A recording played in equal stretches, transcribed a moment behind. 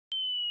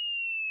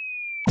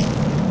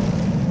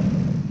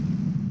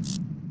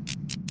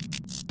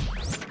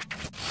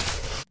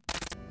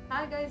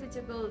Hi guys, it's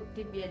your girl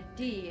Diviya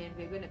and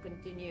we're gonna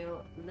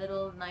continue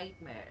Little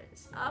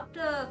Nightmares.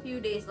 After a few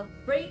days of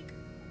break,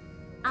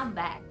 I'm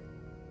back.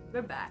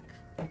 We're back.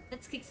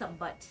 Let's kick some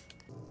butt.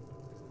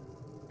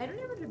 I don't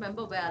even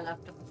remember where I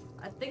left off.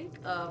 I think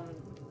how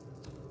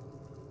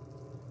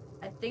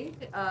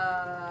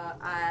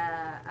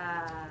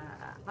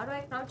do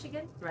I crouch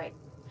again? Right.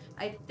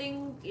 I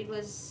think it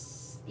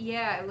was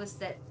it was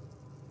that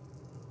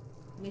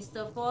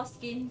Mr.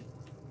 Foreskin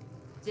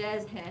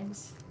jazz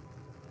hands.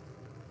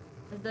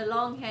 It's the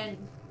long hand,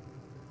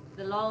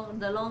 the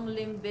long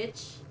limb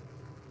bitch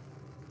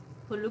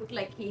who looked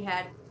like he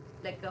had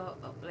like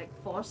like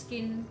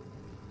foreskin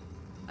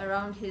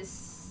around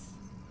his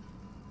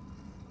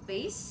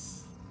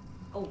face.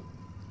 Oh,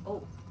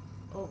 oh,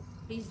 oh!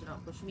 Please do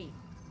not push me.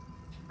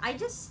 I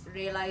just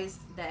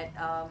realized that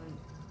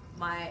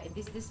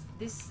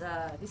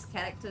this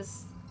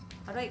character's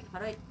how do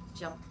I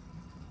jump?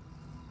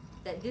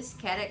 That this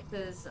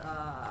character's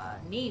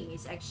name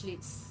is actually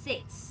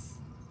Six.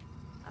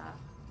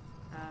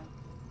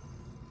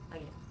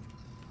 Okay.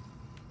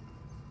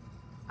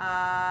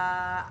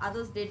 Are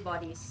those dead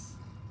bodies?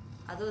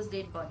 Are those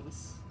dead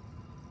bodies?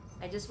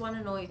 I just want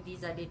to know if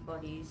these are dead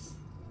bodies.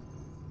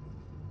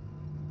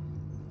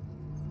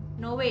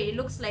 No way, it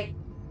looks like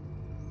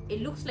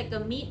a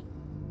meat.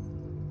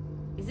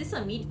 Is this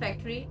a meat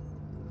factory?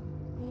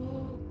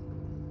 Ooh.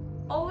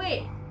 Oh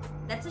wait,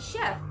 that's a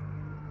chef.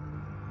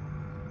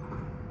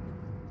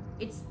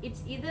 It's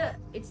either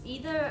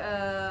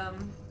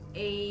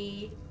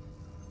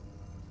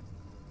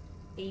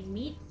a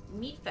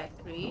meat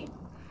factory.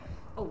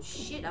 Oh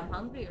shit, I'm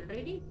hungry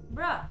already,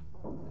 bruh.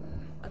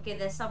 Okay,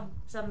 there's some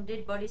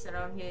dead bodies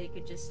around here. You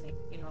could just like,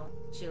 you know,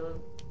 chill.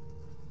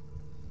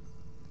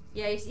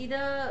 Yeah, it's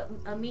either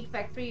a meat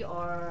factory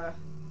or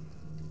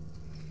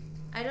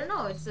I don't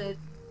know. It's a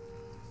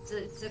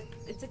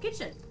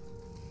kitchen.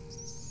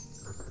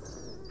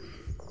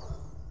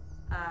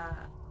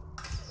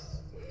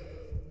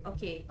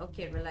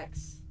 Okay,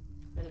 relax.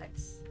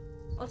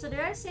 Also, did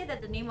I say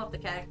that the name of the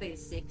character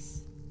is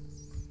Six?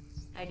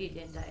 I did,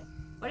 didn't I?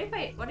 What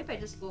if I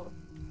just go?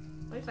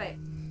 What if I...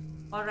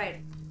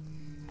 Alright.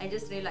 I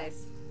just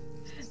realized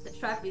the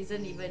trap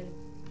isn't even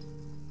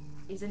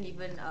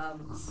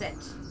set.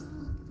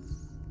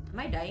 Am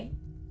I dying?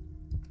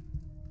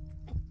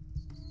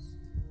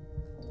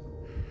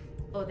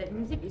 Oh, that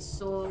music is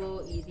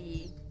so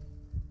eerie.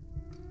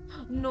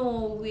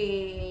 No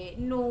way,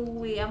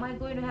 am I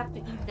going to have to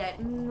eat that?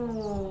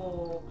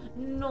 No,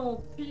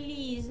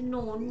 please,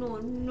 no.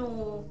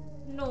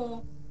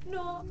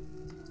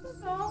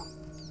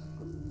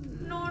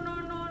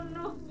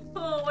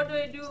 Oh, what do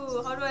I do?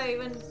 How do I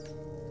even...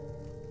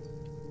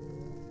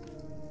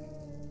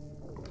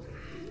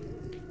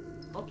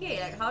 Okay,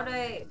 like how do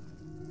I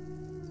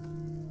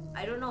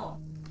don't know.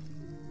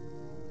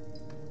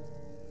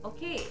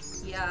 Okay,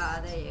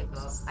 yeah, there you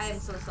go. I am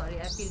so sorry,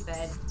 I feel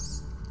bad.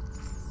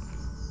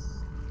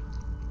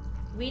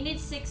 We need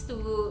Six to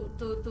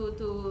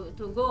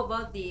go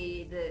about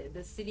the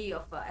city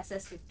of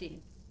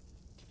SS-15,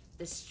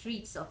 the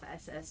streets of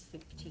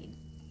SS-15.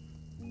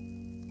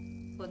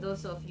 For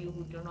those of you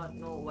who do not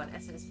know what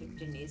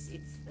SS-15 is,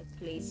 it's a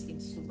place in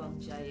Subang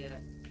Jaya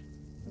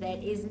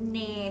that is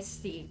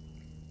nasty.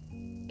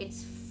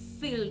 It's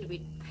filled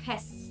with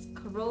pests,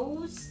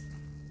 crows,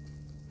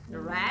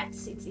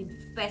 rats. It's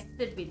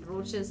infested with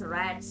roaches,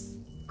 rats,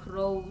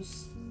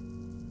 crows.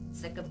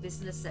 It's like a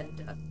business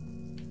center.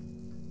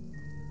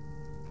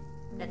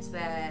 That's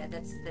where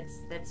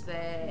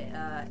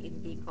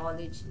in the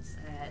college is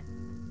at.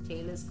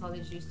 Taylor's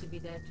College used to be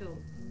there too.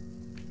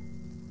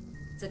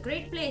 It's a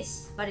great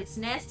place, but it's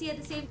nasty at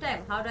the same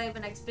time. How do I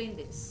even explain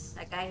this?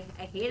 Like I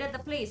hated the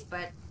place,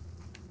 but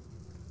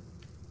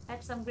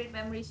had some great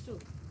memories too.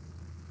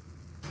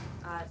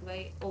 Do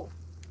I... Oh.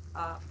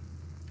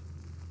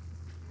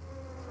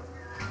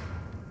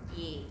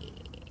 Yeah.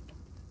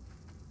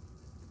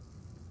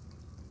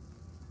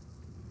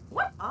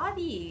 What are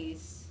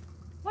these?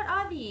 What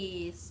are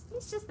these?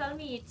 Please just tell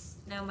me it's...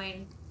 Never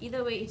mind.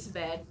 Either way, it's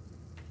bad.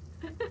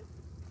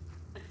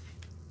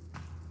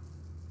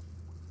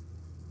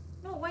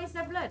 No, why is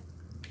there blood?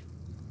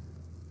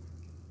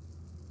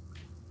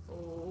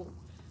 Oh.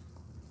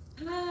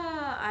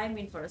 I'm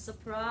in for a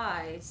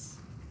surprise.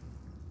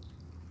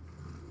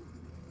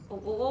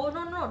 Oh,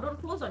 no, don't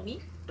close on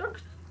me. Don't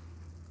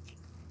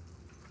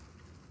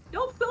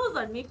close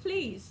on me,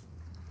 please.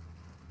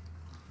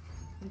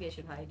 Maybe I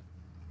should hide.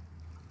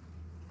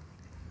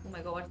 Oh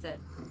my god, what's that?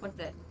 What's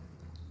that?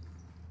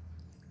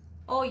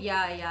 Oh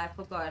yeah, I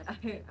forgot.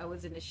 I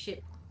was in a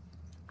ship.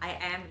 I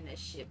am in a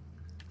ship.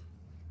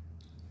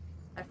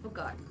 I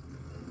forgot.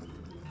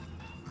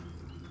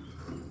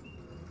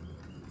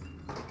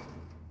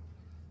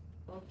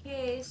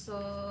 Okay,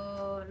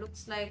 so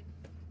looks like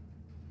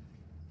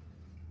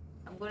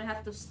I'm gonna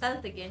have to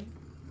stealth again.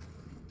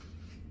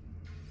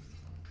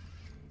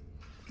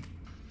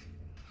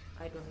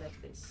 I don't like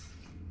this.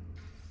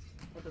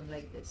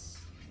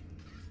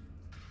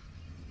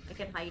 I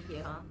can hide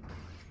here, huh?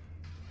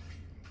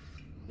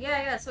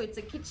 Yeah, so it's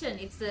a kitchen.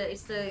 It's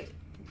the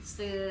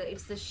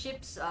It's the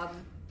ship's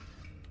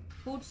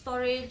food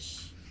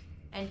storage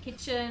and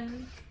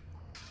kitchen.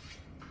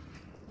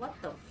 What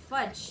the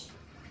fudge?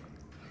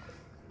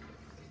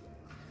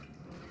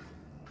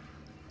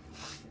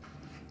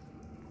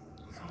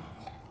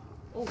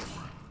 Oh,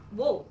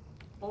 whoa!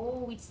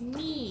 Oh, it's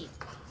me.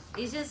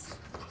 It's just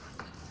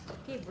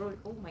okay, bro.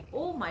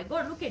 Oh my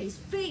God! Look at his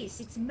face.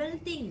 It's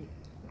melting.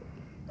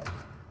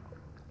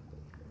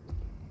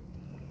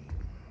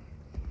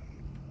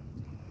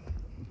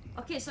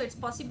 Okay, so it's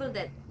possible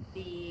that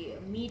the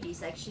meat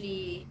is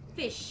actually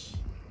fish,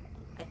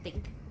 I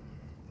think.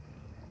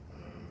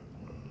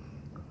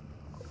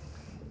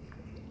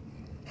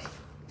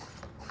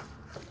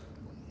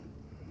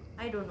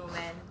 I don't know,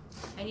 man.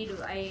 I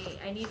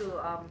need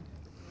to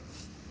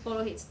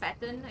follow its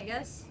pattern, I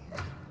guess.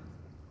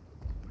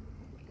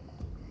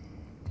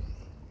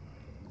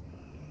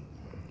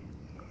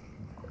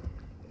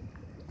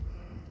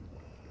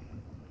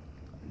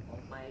 Oh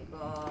my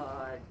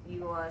God,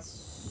 you are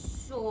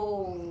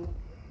so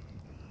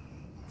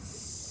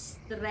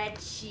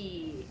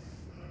stretchy.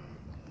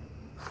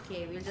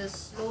 Okay, we'll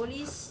just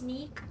slowly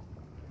sneak.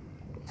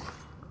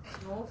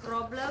 No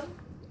problem.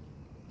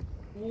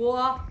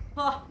 Whoa!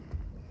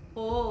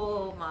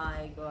 Oh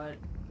my God.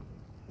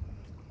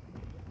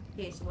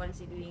 Okay, so what is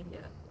he doing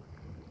here?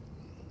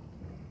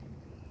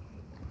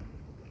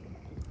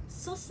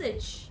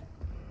 Sausage.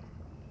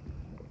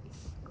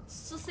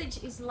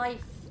 Sausage is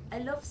life. I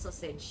love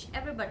sausage.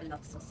 Everybody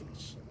loves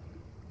sausage.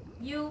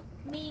 You,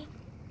 me,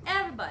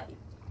 everybody.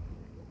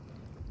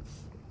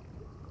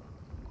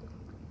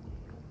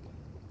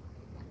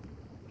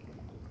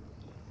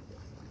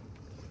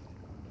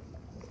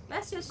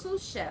 Where's your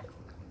sous chef?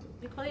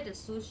 You call it a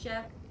sous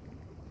chef?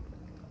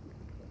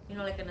 You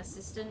know, like an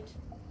assistant.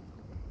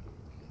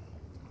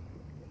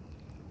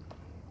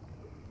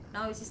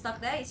 Now is he stuck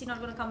there? Is he not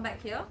gonna come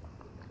back here?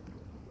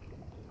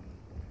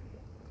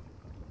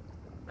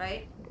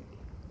 Right?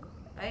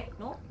 Right?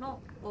 No?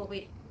 No. Oh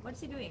wait. What's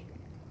he doing?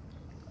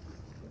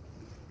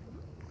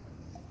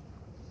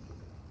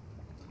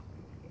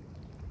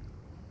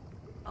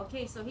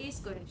 Okay, so he's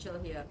going to chill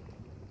here.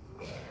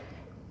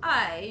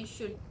 I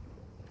should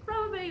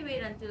probably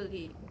wait until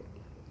he...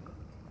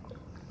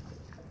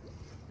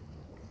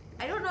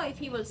 I don't know if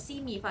he will see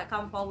me if I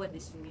come forward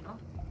this way, you know?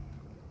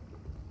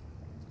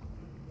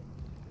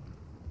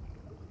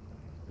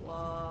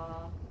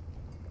 Wow.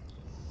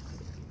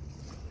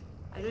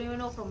 I don't even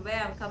know from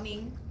where I'm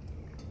coming.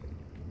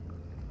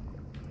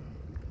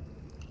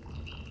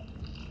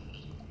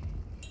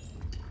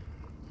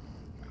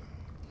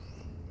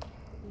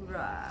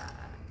 Right.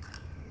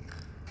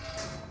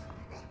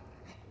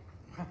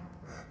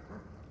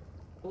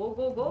 Go,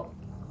 go, go.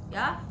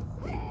 Yeah?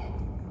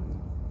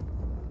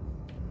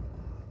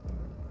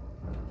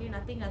 Okay,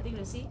 nothing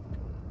to see.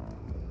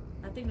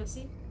 Nothing to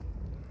see.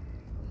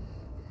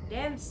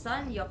 Damn,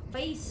 son, your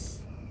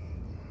face.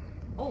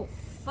 Oh,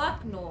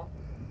 fuck no.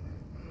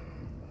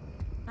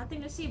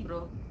 Nothing to see,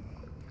 bro.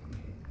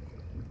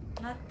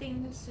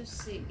 Nothing to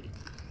see.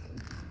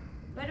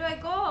 Where do I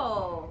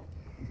go?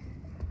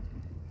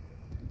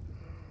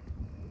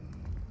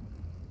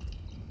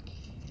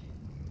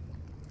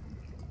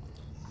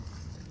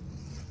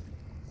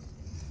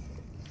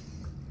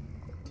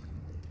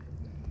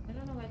 I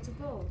don't know where to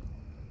go.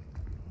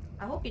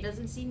 I hope he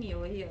doesn't see me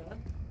over here.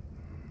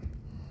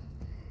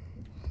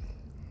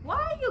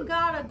 Why you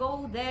gotta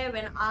go there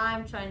when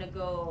I'm trying to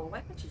go?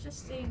 Why can't you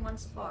just stay in one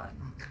spot?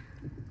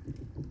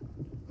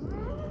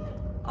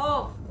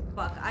 Oh,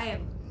 fuck. I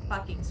am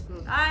fucking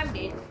screwed. I'm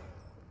dead.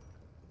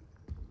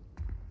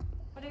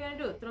 What are you gonna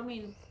do? Throw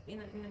me in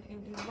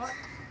the box?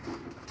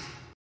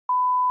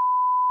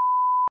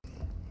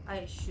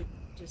 I should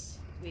just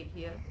wait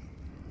here.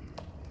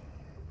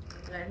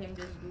 Let him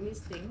just do his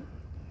thing.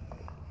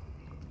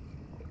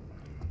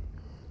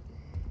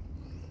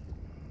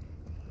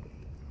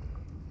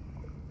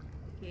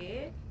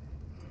 Okay.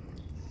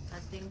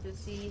 Nothing to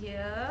see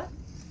here.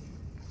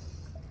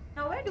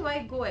 Now where do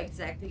I go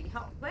exactly?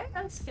 Where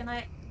else can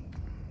I...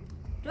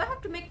 Do I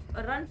have to make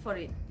a run for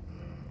it?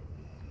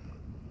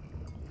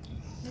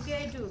 Maybe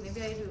I do,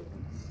 maybe I do.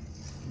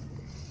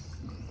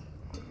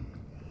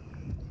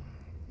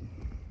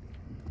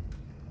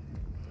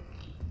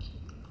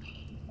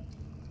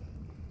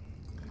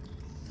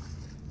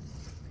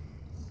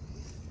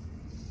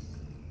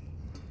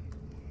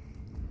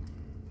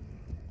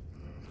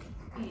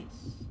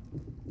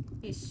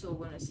 He's so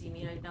gonna see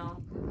me right now.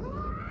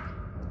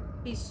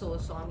 He so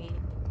saw me.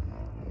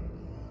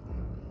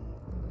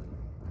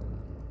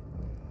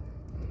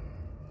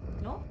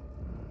 No?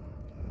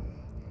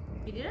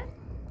 He didn't?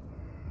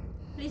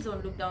 Please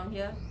don't look down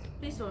here.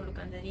 Please don't look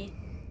underneath.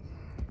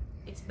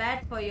 It's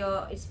bad for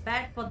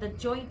the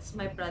joints,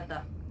 my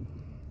brother.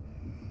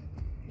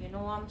 You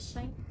know what I'm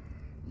saying?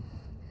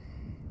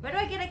 Where do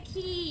I get a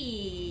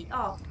key?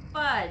 Oh,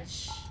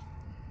 fudge.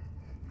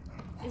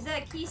 Is there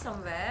a key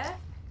somewhere?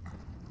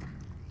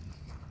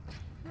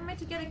 Where am I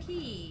to get a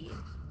key?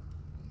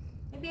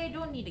 Maybe I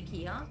don't need a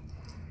key, huh?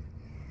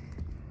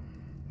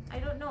 I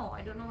don't know.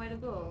 I don't know where to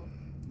go.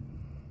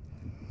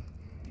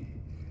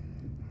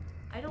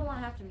 I don't want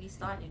to have to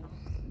restart, you know.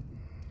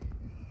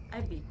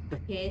 I'd be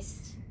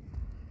pissed.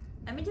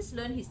 I mean, just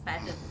learn his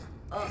pattern.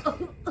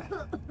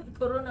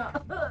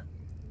 Corona.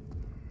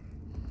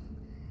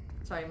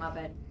 Sorry, my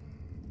bad.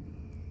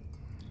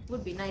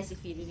 Would be nice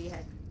if he really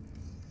had,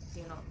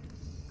 you know.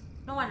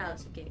 No one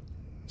else, okay.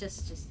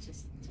 Just this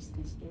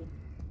dude.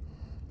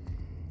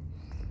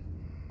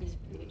 He's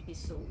weird. He's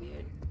so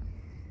weird.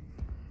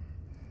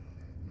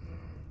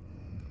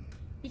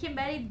 He can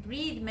barely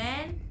breathe,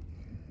 man.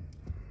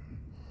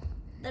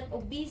 That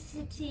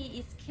obesity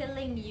is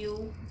killing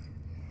you.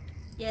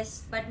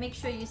 Yes, but make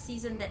sure you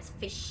season that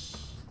fish.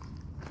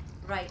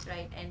 Right,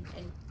 and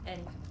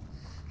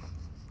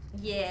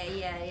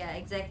yeah,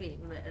 exactly.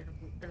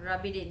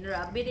 Rub it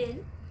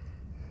in.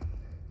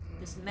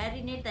 Just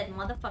marinate that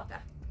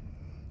motherfucker.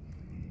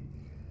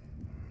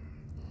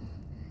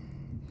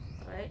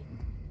 Alright.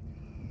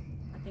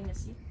 Nothing to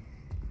see.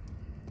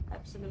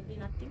 Absolutely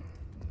nothing.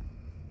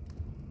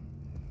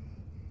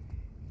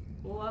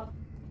 Go up.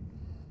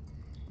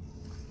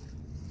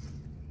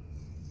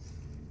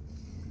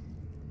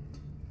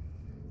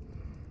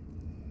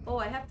 Oh,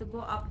 I have to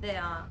go up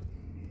there.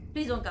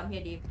 Please don't come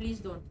here, Dave. Please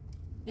don't.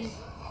 Please.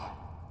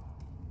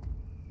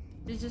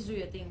 Please just do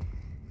your thing.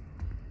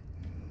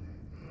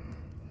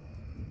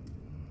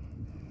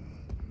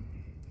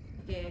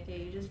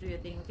 Okay, you just do your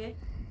thing, okay?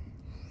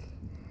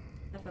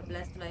 Have a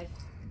blessed life.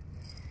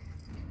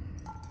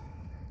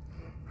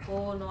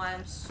 Oh no, I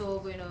am so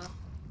gonna...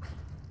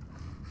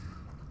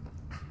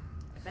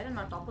 I better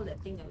not topple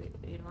that thing away,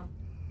 you know?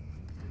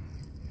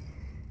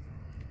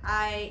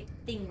 I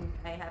think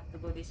I have to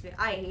go this way.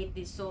 I hate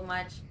this so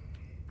much.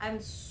 I'm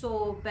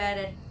so bad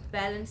at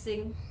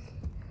balancing.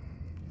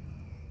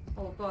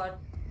 Oh god.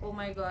 Oh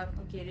my god.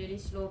 Okay, really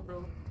slow,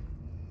 bro.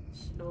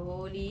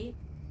 Slowly.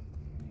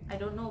 I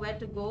don't know where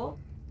to go.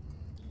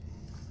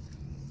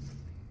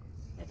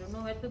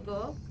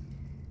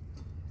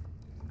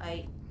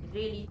 I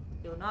really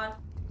do not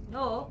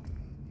know.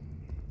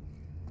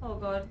 Oh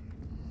god.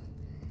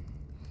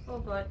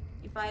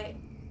 If I...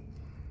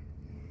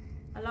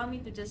 Allow me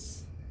to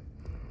just...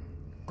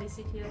 place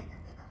it here.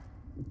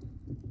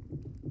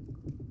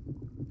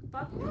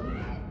 Fuck.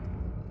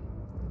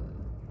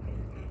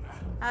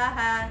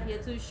 Haha,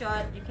 you're too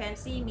short. You can't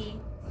see me.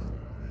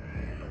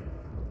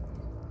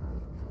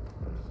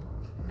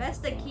 That's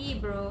the key,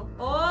 bro.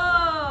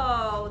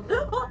 Oh!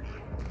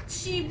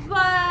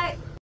 Chiba!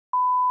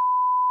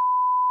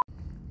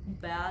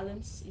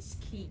 Balance is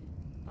key.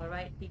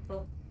 Alright,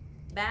 people.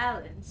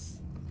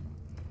 Balance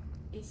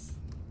is...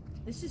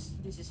 This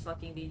is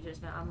fucking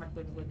dangerous, man. I'm not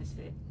going to go this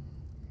way.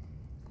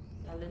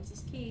 Balance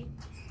is key.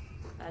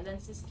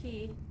 Balance is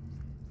key.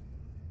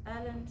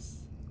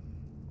 Balance.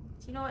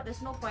 So you know what?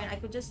 There's no point. I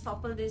could just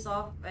topple this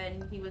off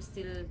and he will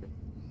still...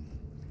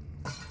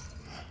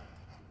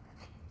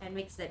 and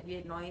makes that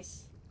weird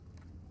noise.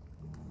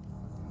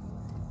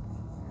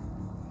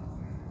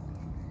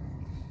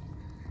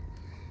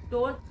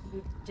 Don't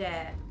you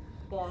dare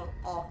fall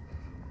off.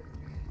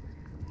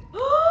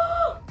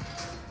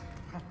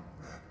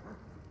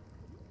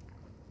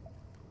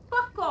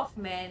 Fuck off,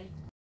 man.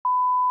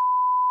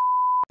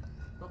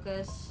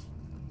 Focus.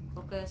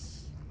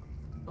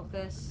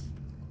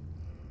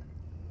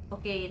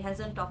 Okay, it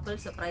hasn't toppled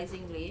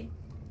surprisingly.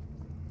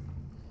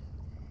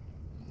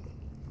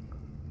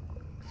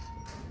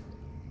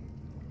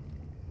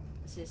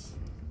 This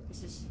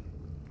is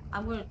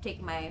I'm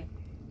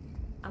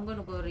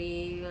gonna go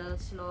real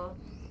slow.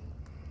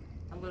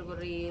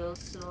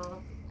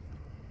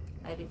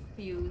 I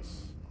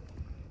refuse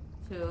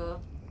to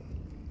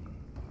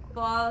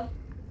fall.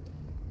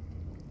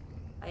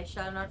 I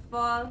shall not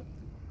fall.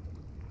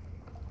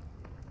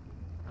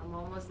 I'm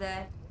almost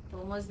there.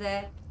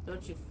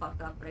 Don't you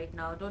fuck up right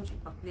now. Don't you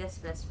fuck. Yes,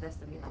 that's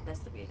the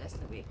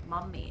way.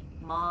 Mommy.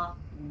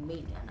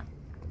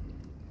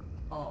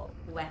 Oh,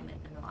 women.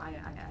 No,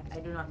 I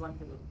do not want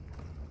to.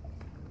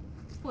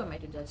 Who am I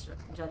to judge,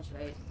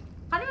 right?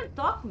 Can't even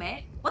talk,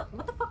 man.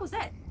 What the fuck was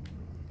that?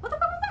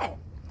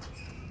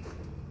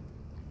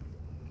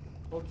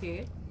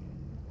 Okay.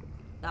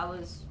 That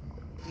was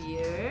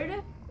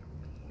weird.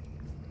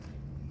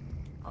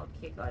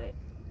 Okay, got it.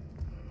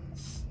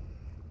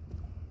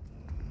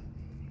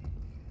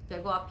 Do I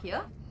go up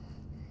here?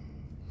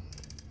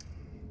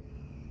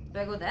 Do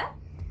I go there?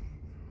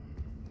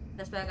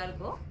 That's where I gotta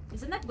go?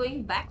 Isn't that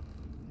going back?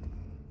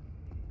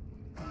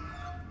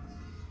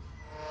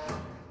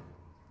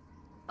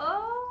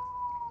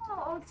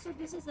 Oh, so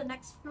this is the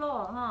next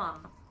floor, huh?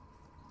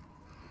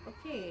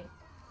 Okay.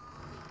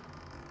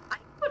 I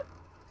could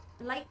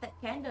light that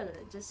candle,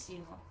 just, you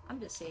know, I'm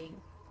just saying.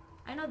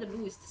 I know the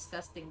loo is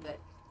disgusting, but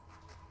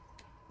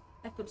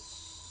I could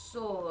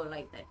so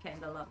light that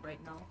candle up right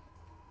now.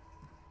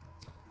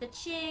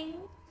 Cha-ching!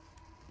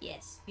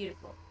 Yes,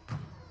 beautiful.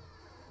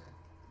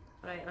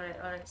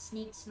 Alright.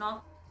 Sneaks,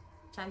 knock.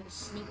 Time to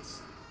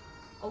sneaks.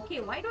 Okay,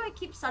 why do I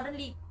keep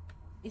suddenly...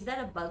 Is that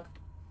a bug?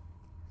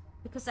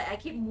 Because I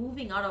keep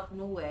moving out of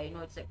nowhere, you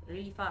know, it's like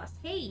really fast.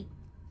 Hey!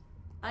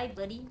 Hi,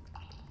 buddy.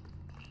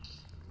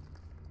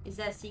 Is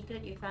there a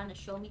secret you're trying to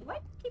show me? Why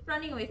do you keep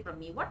running away from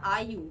me? What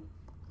are you?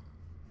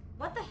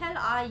 What the hell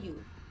are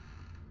you?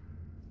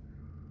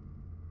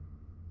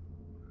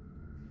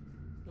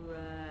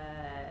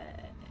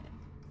 Right.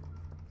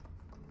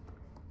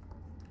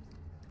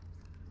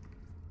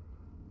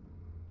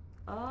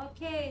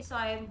 Okay, so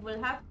I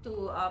will have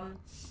to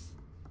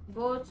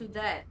go to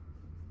that.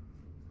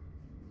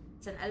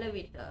 It's an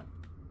elevator.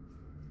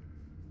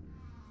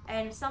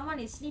 And someone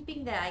is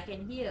sleeping there, I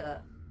can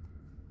hear.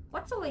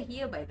 What's over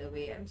here, by the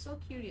way? I'm so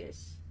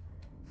curious.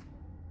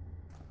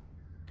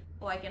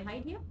 Oh, I can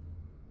hide here?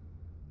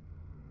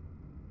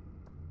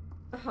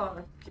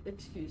 Oh,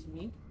 excuse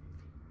me.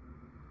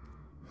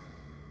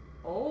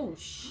 Oh,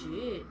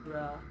 shit,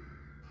 bruh.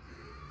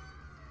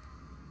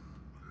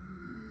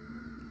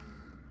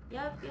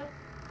 Yep.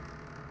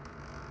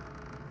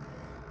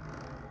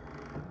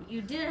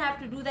 You didn't have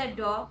to do that,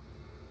 door.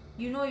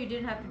 You know you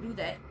didn't have to do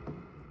that.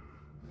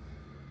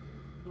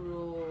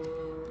 Bro.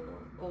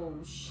 Oh,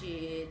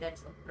 shit.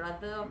 That's a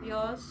brother of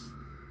yours?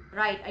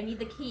 Right, I need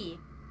the key.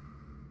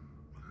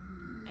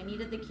 I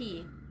needed the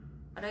key.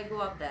 How do I go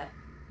up there?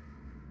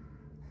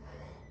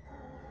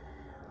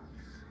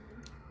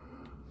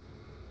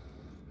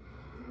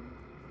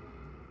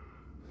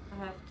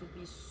 I have to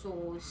be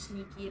so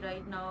sneaky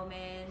right now,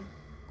 man.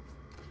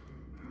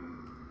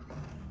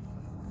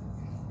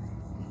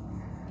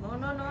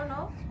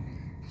 No.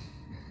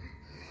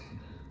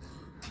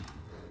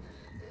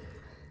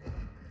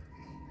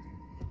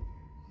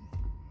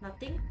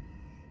 Nothing?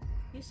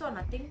 You saw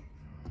nothing?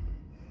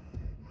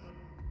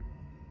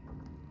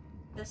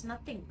 There's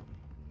nothing.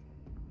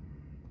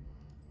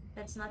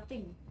 That's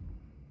nothing.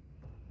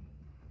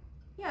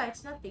 Yeah,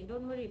 it's nothing.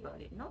 Don't worry about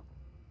it, no?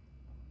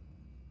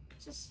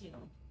 It's just, you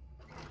know,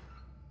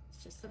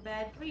 it's just a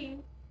bad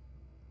dream.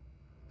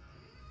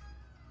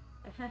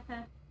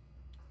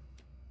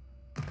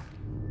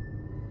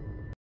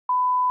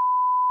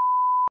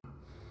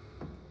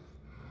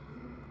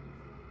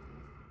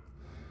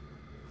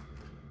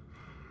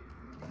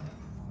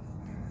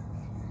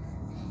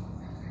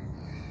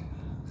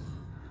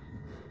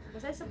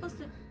 Was I supposed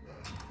to...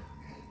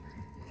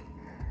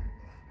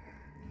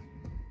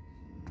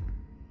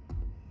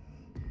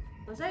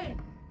 Was I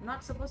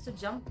not supposed to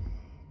jump?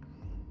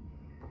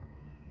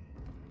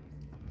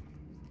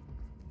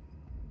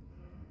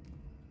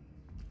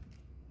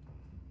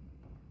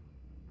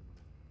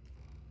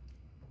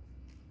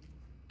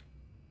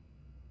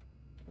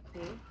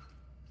 Okay.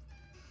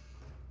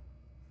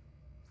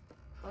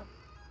 What?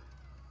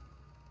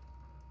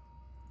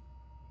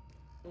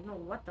 I don't know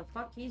what the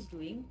fuck he's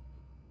doing.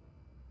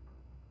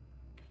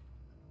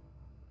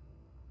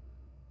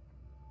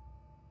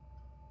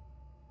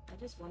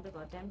 I just want the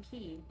goddamn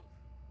key.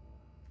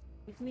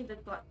 Give me the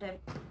goddamn...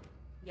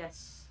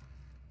 Yes.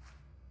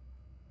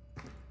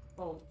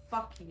 Oh,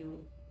 fuck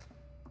you.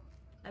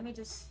 Let me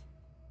just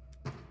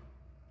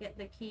get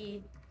the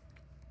key.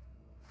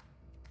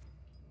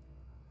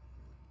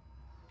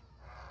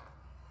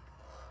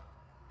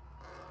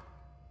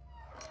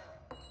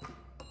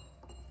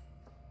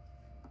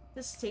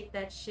 Just take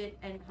that shit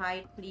and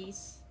hide,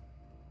 please.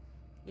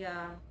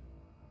 Yeah.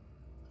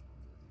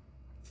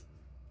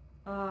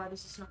 Ah,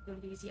 this is not going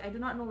to be easy. I do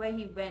not know where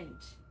he went.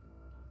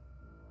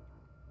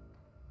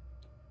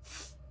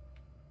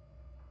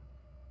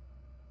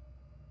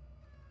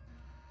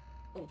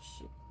 Oh,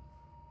 shit.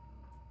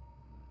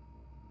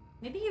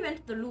 Maybe he went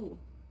to the loo.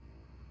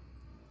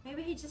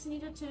 Maybe he just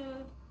needed to...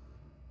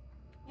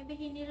 Maybe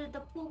he needed the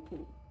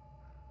poo-poo.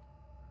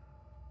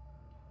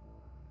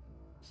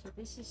 So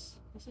this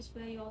is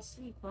where you all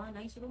sleep, huh?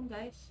 Nice room,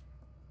 guys.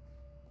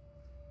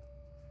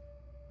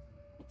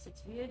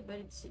 It's weird, but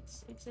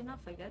it's enough,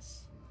 I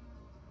guess.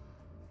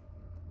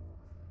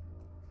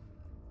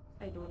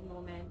 I don't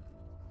know, man.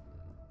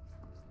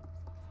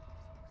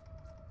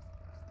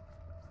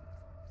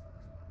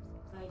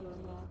 I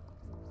don't know.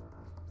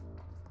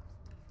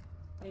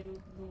 I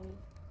don't know.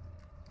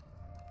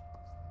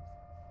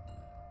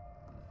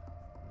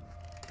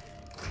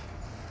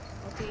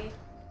 Okay,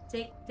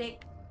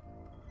 take.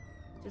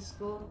 Just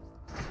go.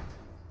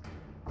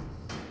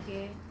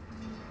 Okay.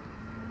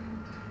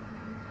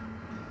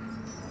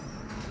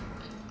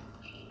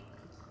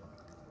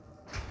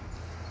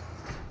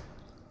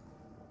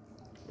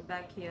 We're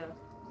back here.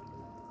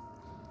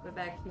 We're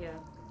back here.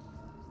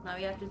 Now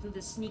we have to do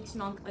the sneak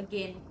snog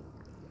again.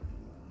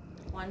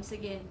 Once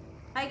again.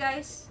 Hi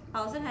guys,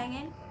 how's it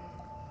hanging?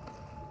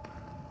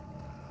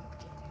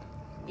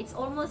 It's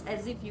almost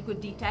as if you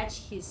could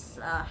detach his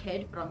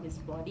head from his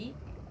body.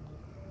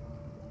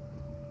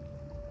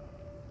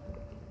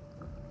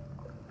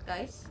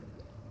 Guys?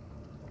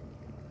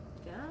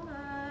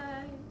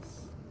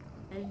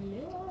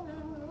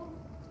 Hello?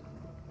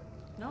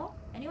 No?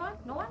 Anyone?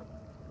 No one?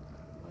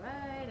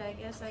 Alright, I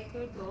guess I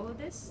could go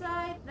this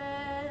side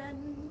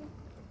then.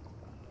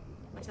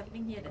 What's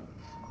happening here then?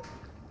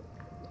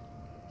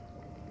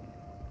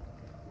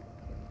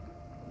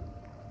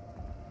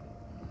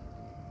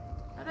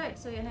 Alright,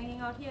 so you're hanging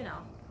out here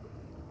now.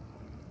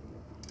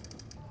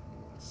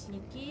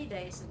 sneaky.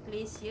 There is a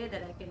place here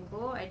that I can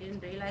go. I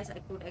didn't realize I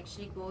could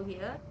actually go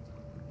here.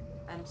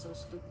 I'm so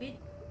stupid.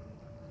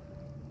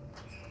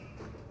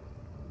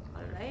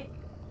 Alright.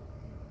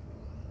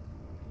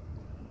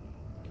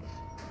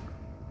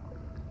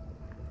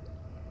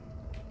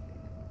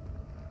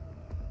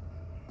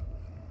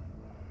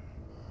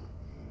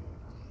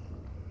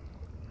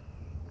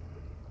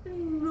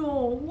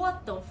 No,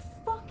 what the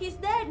fuck is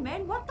that,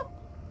 man? What the?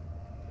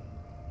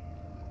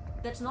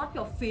 That's not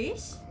your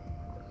face?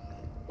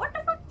 What the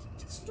fuck did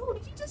he just do?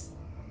 Did he just...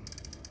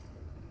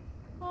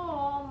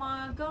 Oh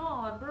my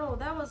god, bro,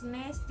 that was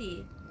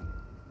nasty.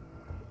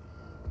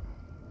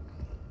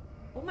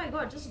 Oh my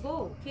god, just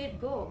go, kid,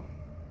 go.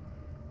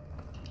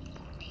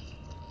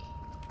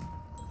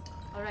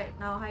 Alright,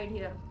 now hide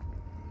here.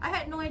 I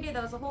had no idea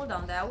there was a hole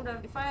down there. I would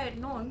have, if I had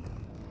known,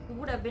 it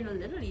would have been a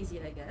little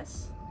easier, I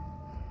guess.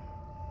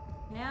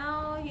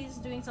 Now he's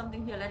doing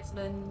something here. Let's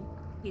learn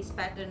his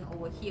pattern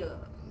over here.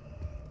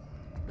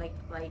 Like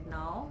right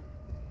now.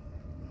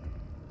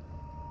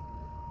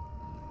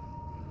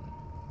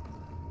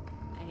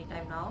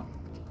 Anytime now.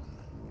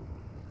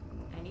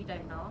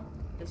 Anytime now.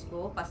 Just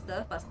go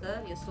faster,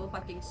 faster. You're so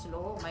fucking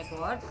slow. Oh my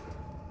god.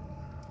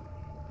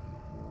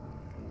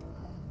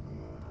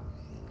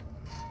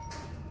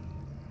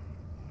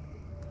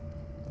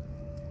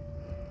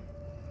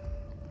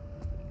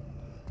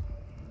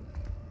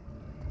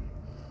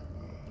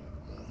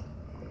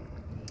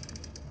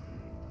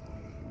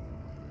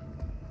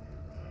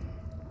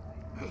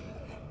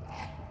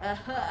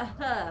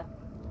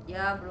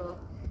 Yeah, bro.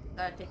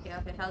 Gotta take care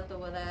of your health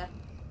over there.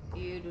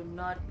 You do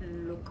not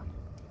look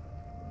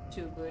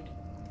too good.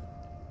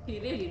 He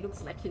really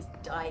looks like he's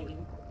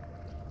dying.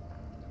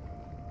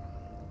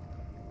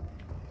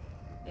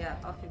 Yeah,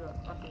 off you go,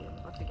 off you go,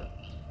 off you go.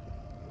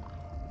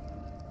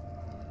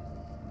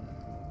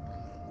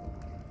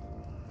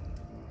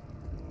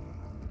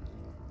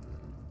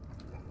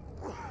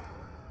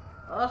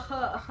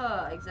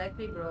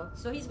 Exactly, bro.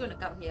 So he's gonna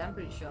come here. I'm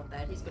pretty sure of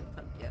that. He's gonna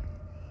come here.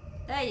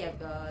 There you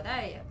go,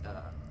 there you go.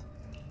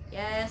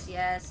 Yes,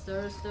 yes,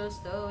 stir, stir,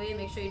 stir away.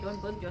 Make sure you don't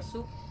burn your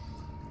soup.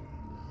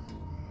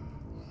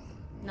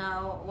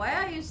 Now, why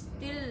are you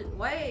still...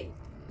 Why...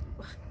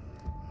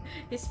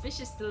 His fish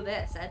is still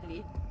there,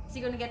 sadly. Is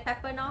he gonna get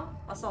pepper now?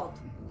 Or salt?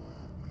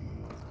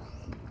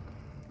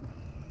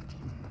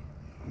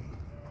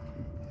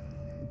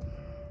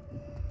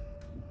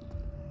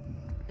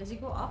 Does he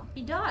go up?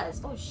 He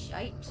does! Oh,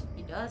 shite.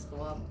 He does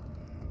go up.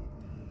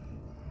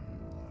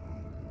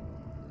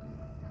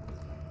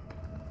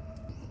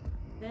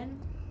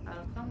 Then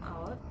I'll come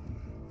out.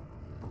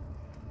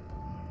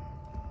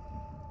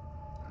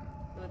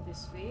 Go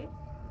this way.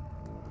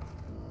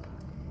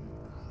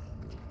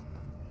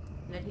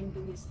 Let him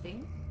do his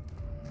thing.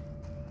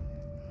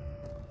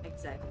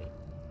 Exactly.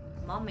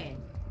 My man.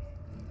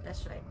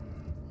 That's right.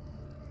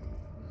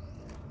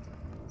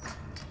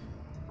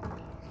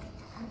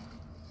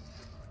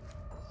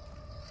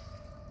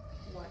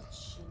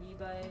 Watch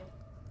Levi.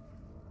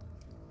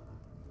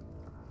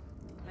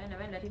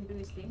 Man, let him do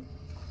his thing.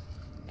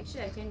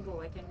 Actually, I can go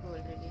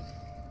already.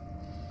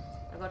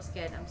 I got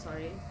scared, I'm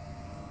sorry.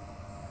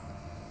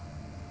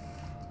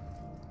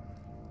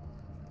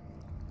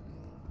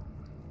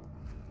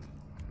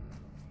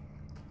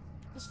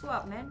 Just go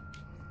up, man.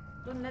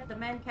 Don't let the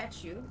man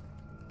catch you.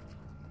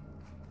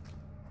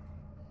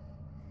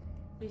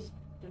 Please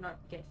do not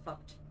get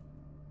fucked.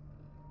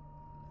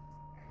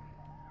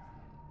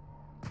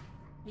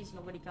 Please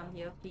nobody come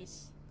here,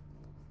 please.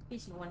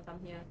 Please no one come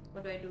here.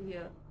 What do I do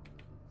here?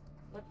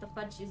 What the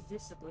fudge is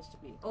this supposed to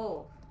be?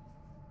 Oh.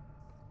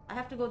 I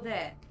have to go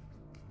there.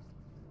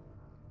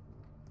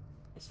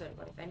 I swear to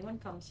God, if anyone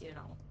comes here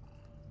now.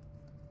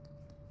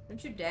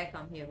 Don't you dare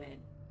come here, man.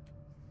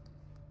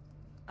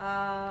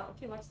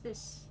 Okay, what's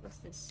this? What's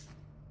this?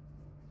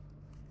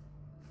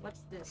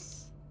 What's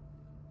this?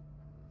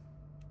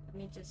 Let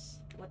me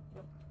just...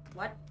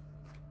 What?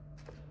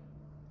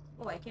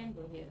 Oh, I can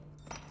go here.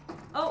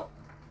 Oh!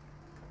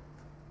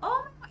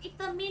 Oh,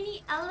 it's a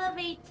mini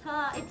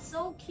elevator. It's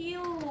so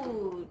cute.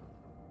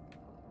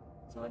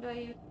 So what do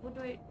I...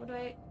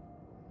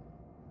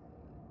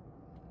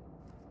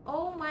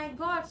 Oh my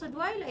god, so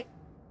do I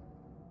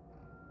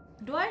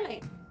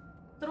like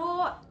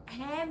throw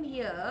ham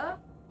here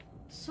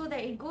so that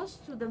it goes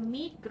to the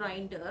meat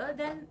grinder,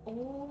 then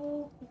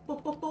oh,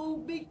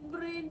 big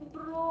brain,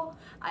 bro.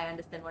 I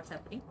understand what's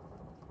happening.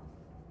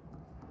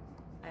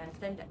 I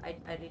understand. I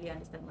really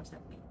understand what's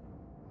happening.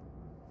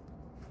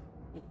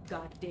 You're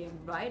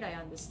goddamn right, I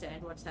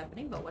understand what's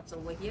happening, but what's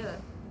over here?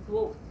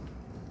 Whoa.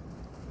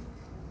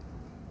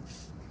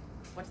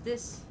 What's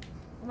this?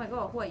 Oh my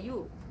god, who are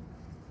you?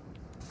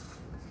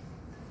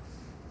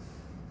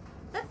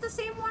 That's the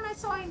same one I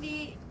saw in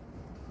the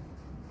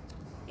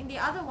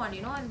other one,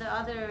 you know, in the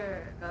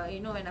other,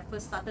 you know, when I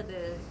first started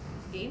the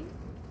game.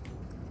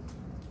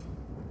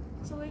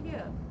 It's over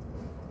here.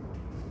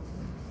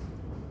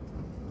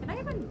 Can I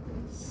even...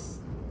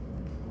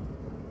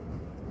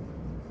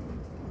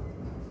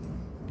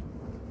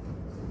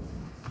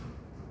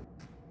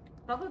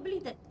 Probably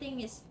that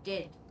thing is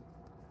dead.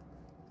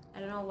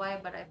 don't know why,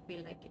 but I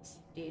feel like it's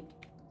dead.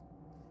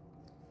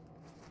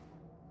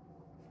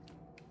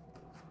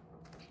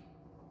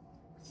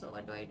 So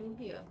what do I do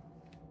here?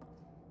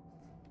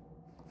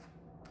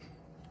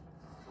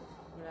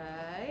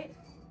 Right.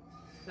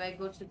 Do I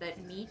go to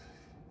that meat?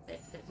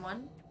 That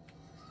one?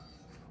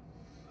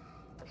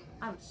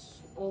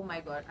 Oh my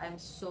god, I'm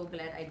so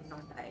glad I did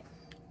not die.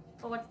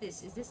 Oh, what's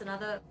this? Is this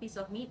another piece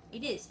of meat?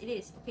 It is, it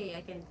is. Okay,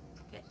 I can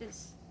get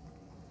this.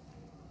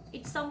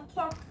 It's some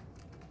pork.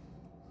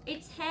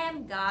 It's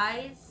ham,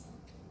 guys.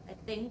 I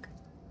think.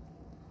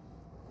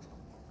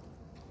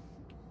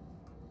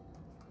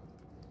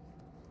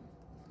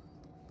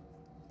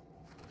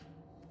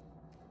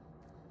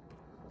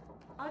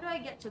 How do I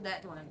get to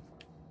that one?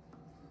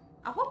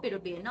 I hope it'll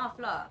be enough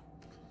lah.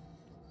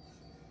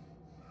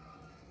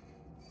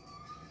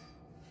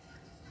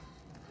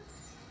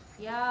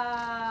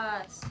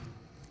 Yes.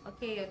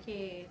 Okay,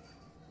 okay.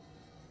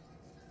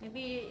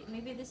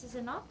 Maybe this is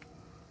enough?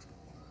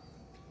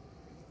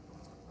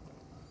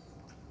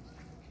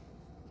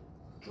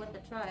 What the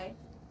try?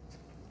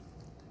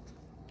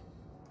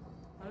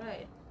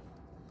 Alright.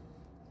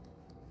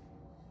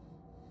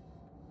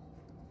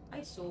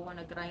 I so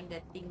wanna grind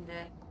that thing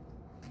there.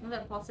 You know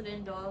that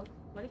porcelain doll?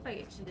 What if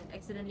I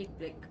accidentally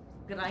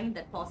grind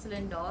that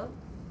porcelain doll?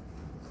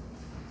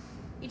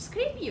 It's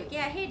creepy, okay?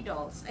 I hate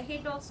dolls. I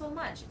hate dolls so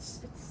much.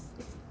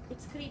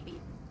 It's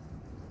creepy.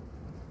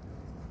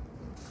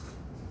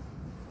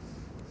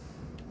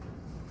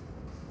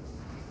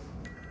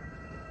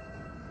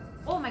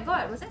 Oh my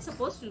god, was I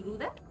supposed to do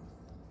that?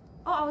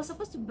 Oh, I was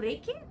supposed to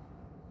break it?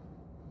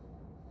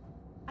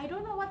 I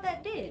don't know what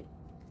that did.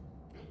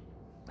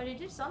 But it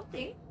did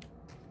something.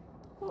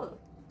 Cool.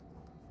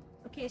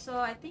 Okay, so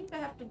I think I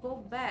have to go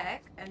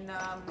back and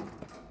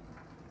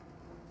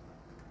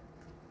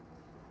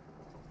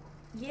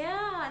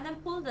yeah, and then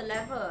pull the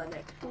lever,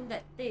 like pull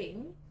that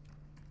thing.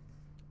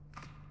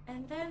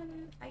 And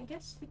then I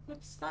guess we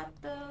could start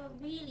the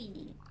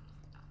wheelie.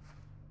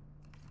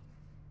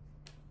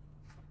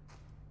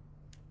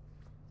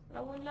 But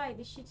I won't lie,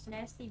 this shit's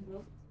nasty,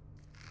 bro.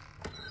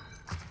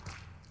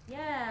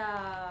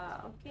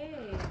 Yeah,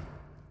 okay.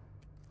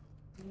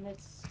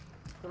 Let's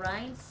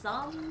grind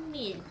some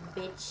meat,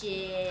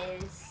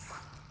 bitches.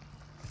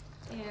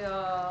 Ew, ew,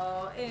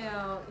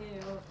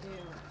 ew,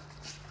 ew.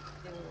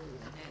 Ew,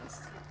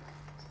 nasty.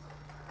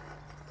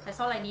 That's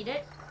all I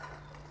needed?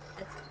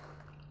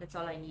 That's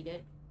all I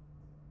needed.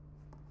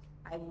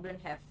 I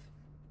wouldn't have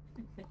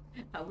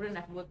I wouldn't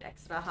have worked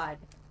extra hard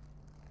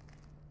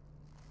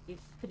if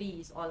 3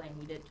 is all I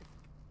needed to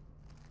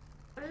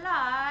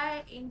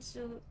fly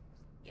into.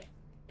 Yeah,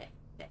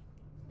 there.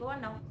 Go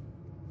on now.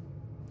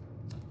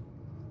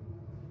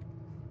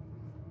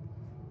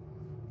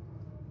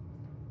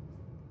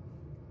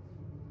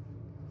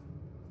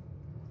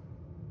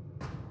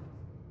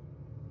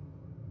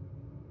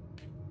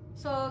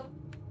 So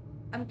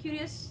I'm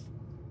curious,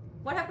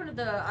 what happened to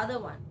the other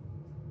one?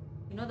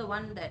 You know, the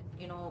one that,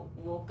 you know,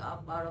 woke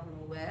up out of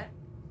nowhere?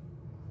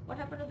 What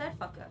happened to that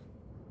fucker?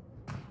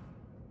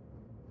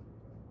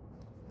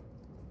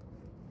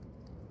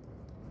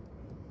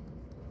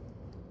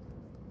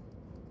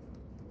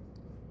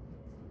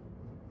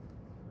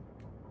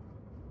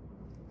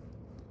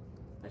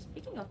 But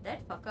speaking of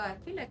that fucker, I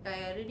feel like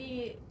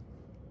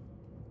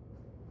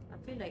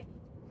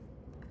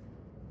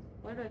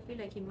why do I feel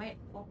like he might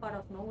pop out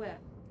of nowhere?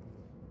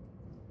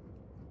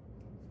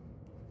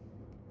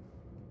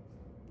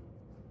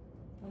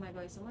 Oh my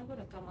god, is someone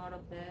gonna come out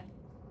of there?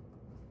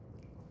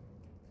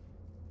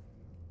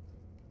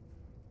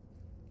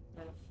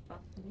 Well,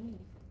 fuck me.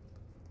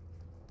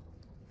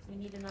 We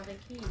need another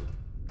key.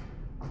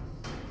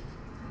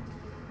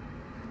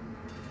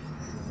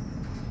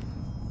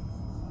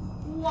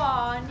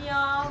 Wow,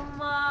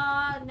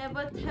 Nyama,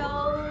 never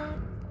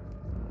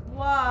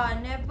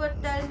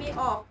tell me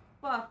off.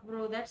 Fuck,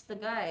 bro, that's the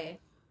guy.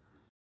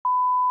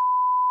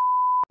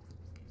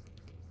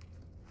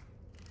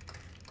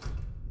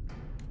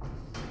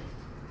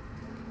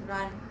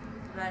 Run.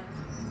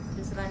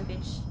 Just run,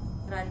 bitch.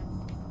 Run.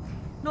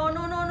 No,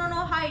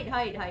 hide.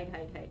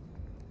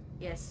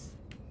 Yes.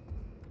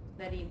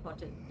 Very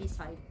important. Please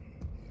hide.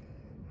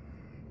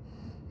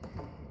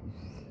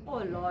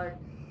 Oh lord,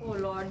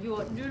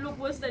 you look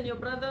worse than your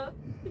brother.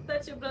 If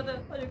that's your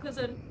brother or your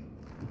cousin.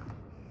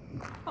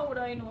 How would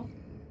I know?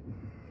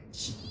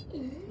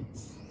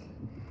 Jeez.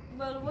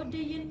 Well, what do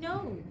you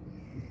know?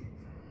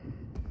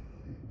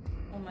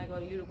 Oh my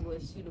god, you look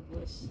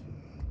worse.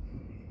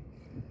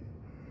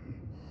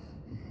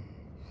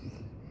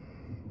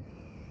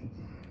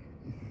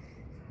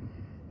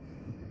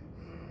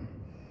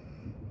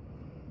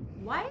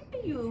 Why do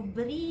you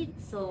breathe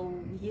so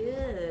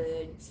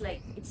weird? It's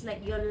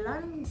like your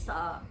lungs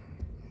are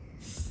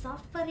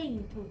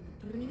suffering to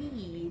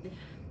breathe.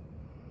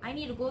 I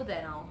need to go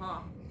there now,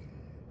 huh?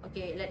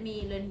 Okay, let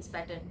me learn his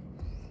pattern.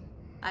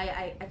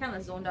 I kind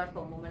of zoned out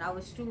for a moment. I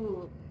was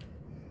too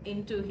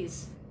into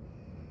his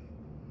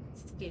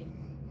skin.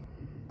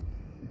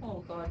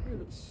 Oh god, you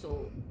look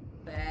so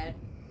bad.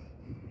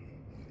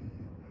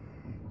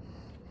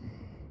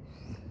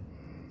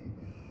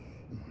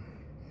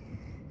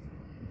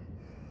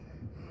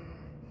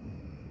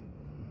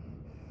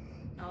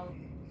 now,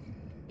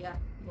 yeah,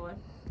 go on.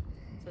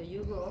 So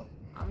you go.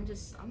 I'm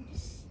just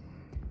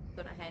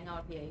gonna hang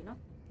out here, you know?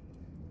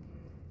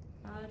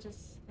 I'll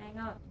just hang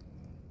out.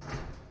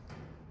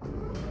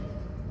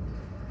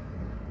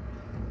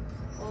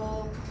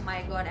 Oh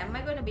my god, am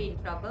I gonna be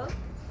in trouble?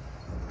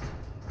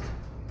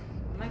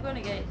 Am I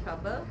gonna get in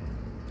trouble?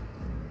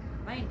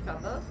 Am I in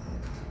trouble?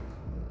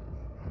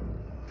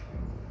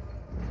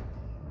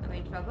 Am I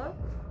in trouble?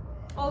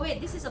 Oh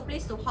wait, this is a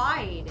place to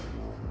hide.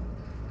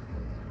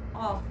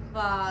 Oh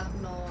fuck,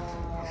 no.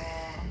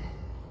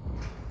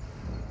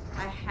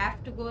 I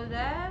have to go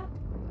there?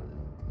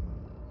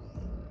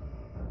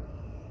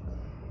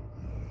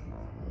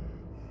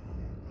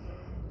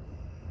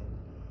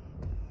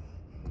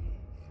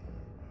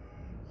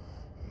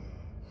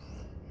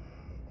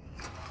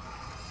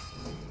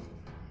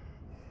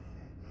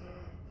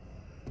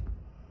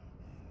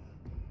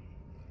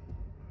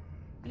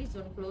 Please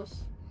don't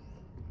close.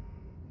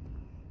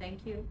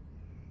 Thank you.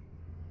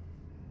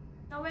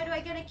 Now where do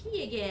I get a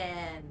key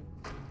again?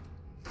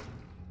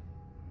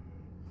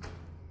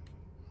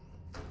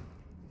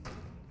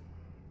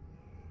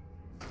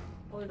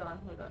 Hold on.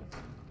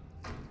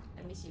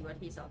 Let me see what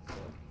he's up to.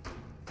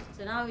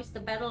 So now it's the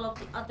battle of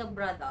the other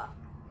brother.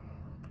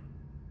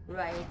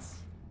 Right.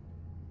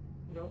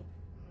 Bro.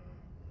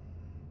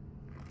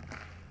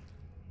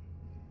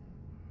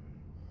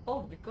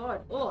 Oh my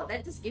god. Oh,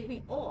 that just gave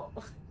me... Oh.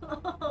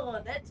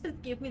 That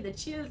just gave me the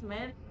chills,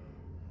 man.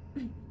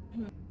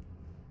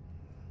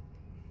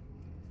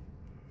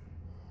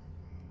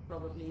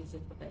 Probably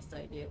isn't the best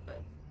idea,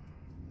 but...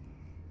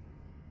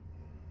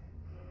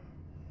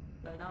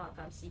 But now I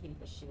can't see him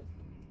for shit.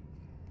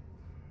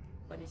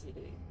 What is he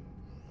doing?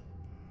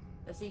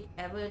 Does he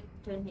ever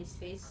turn his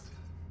face?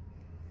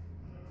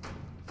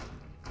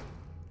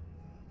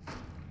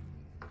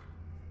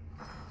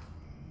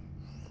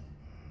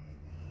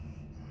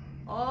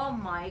 Oh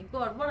my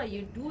god, what are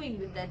you doing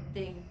with that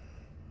thing?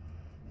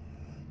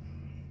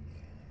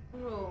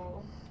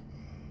 Bro.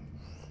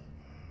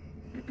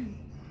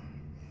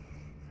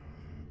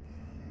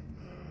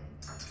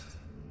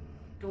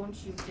 Don't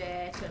you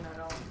dare turn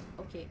around.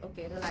 Okay,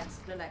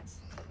 relax.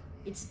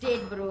 It's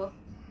dead, bro.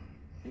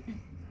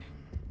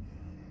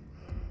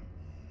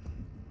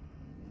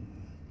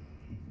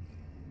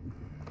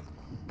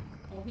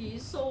 Oh, he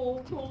is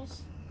so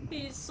close.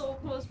 He is so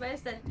close.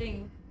 Where's that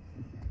thing?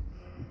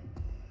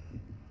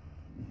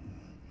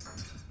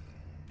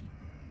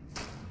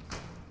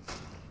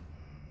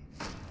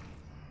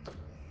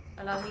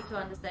 Allow me to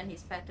understand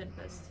his pattern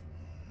first.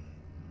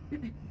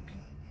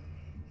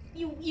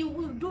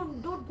 You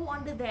don't go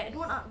under there.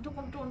 Don't.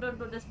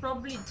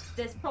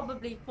 There's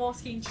probably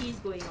foreskin cheese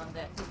going on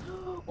there.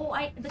 Oh,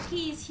 the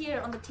key is here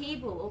on the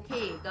table.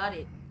 Okay, got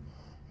it.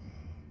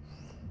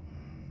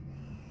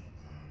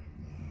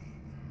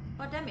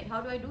 God damn it!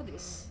 How do I do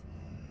this?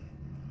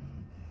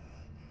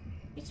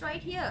 It's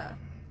right here.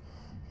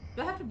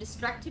 Do I have to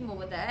distract him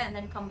over there and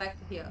then come back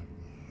to here?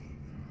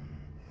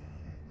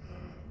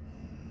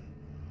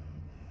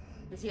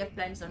 Does he have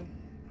plans on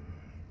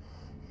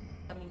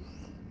coming?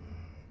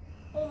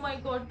 Oh my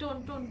god,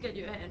 don't get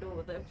your hand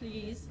over there,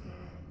 please.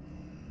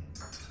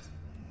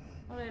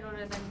 Alright,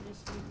 then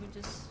just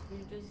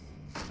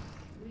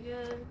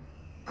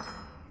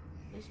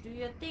do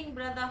your thing,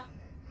 brother.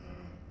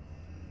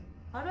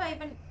 How do I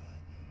even...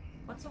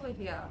 What's over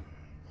here?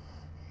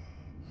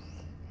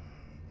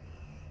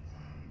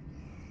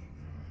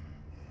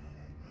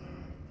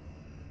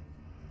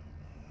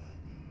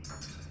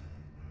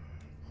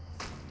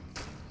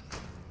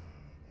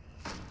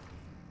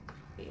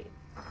 Okay.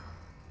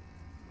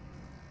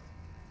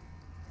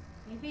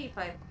 Maybe if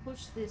I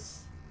push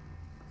this...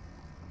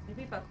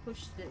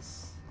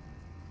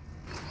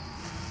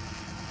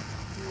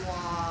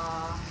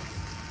 Wow.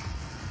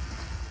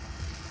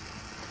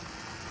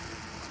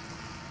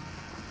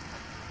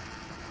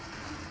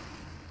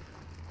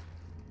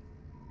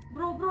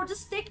 Bro,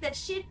 just take that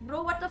shit,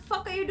 bro. What the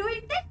fuck are you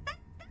doing? Take that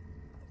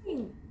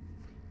thing.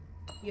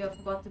 You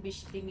have got to be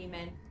shitting me,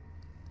 man.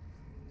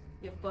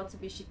 You've got to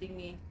be shitting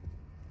me.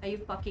 Are you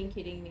fucking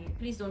kidding me?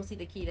 Please don't see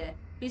the key there.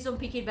 Please don't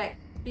pick it back.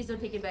 Please don't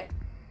take it back.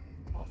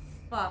 Oh,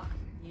 fuck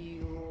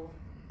you.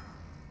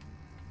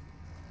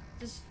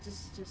 Just...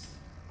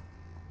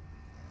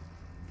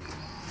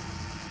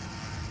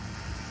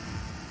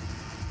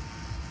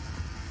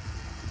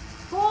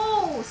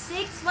 Go!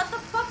 6! What the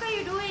fuck are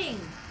you doing?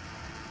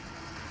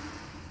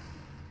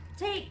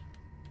 Take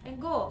and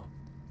go.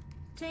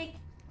 Take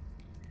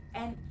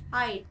and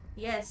hide.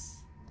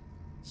 Yes.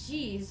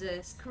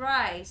 Jesus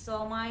Christ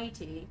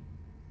Almighty.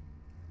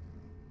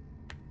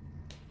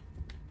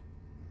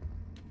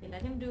 Okay,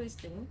 let him do his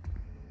thing.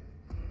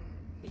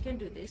 We can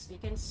do this. We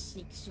can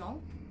sneak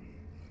snomp.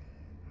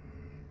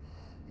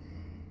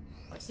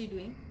 What's he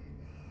doing?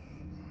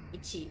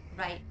 Itchy.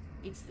 Right.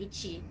 It's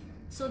itchy.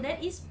 So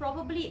that is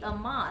probably a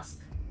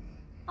mask.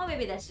 Or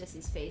maybe that's just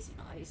his face, you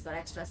know. He's got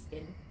extra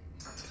skin.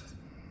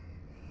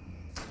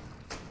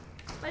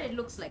 But it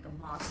looks like a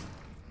mask.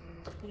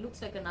 It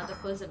looks like another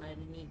person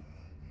underneath.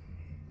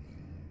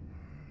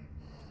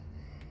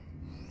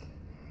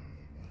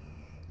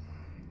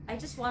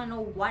 just want to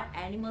know what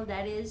animal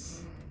that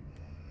is.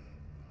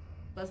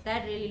 Because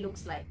that really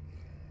looks like...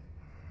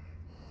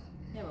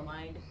 Never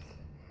mind.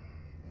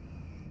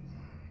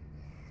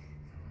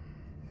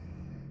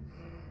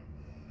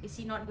 Is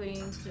he not going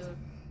to...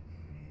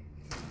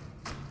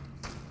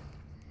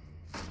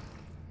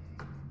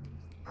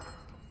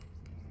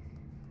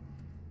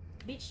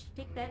 Bitch,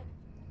 take that.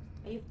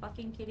 Are you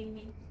fucking kidding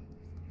me?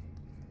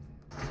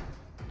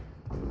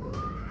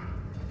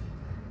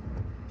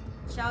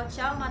 Ciao,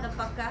 ciao,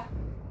 motherfucker.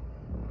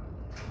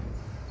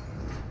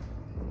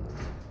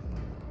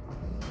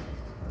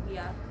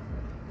 Yeah.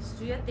 Just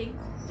do your thing.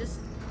 Just...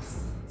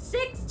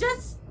 6!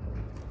 Just...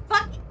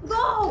 Fucking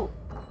go!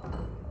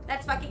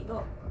 Let's fucking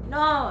go.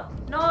 No!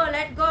 No,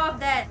 let go of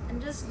that.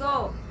 And just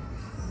go.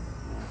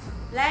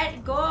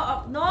 Let go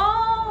of... No!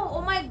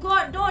 Oh my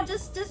god, no,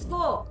 just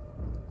go.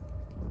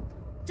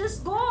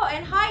 Just go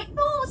and hide.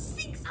 No,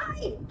 6,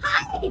 hide!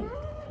 Hide!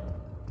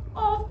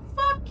 Oh,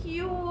 fuck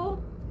you.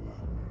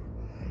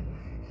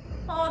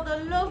 Oh, the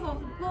love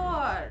of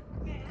God.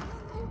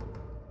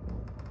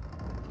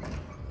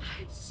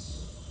 I'm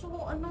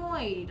so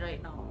annoyed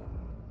right now.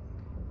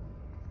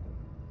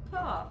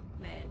 Fuck off,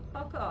 man.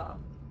 Fuck off.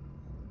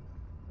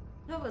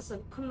 That was a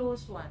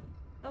close one.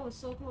 That was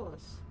so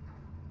close.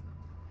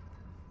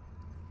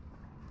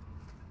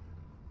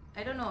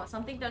 I don't know.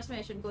 Something tells me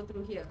I should go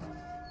through here.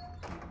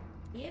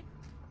 Yep.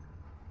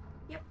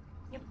 Yep.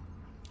 Yep.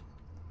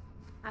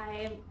 I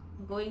am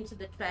going to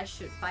the trash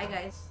chute. Bye,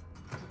 guys.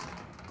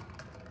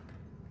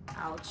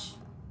 Ouch.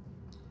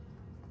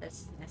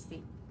 That's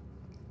nasty.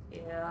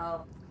 Yeah.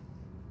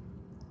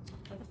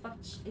 What the fuck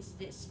is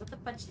this? What the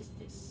fudge is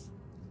this?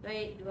 Do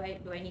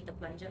I need the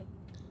plunger?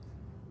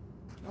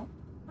 No?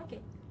 Okay.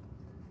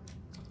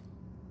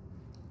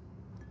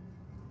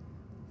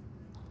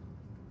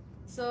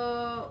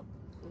 So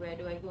where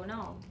do I go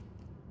now?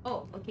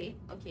 Oh, okay,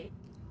 okay.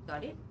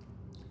 Got it.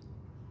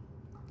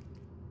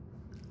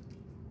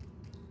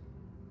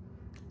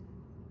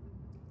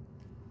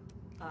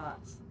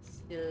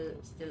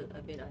 Still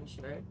a bit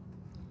unsure.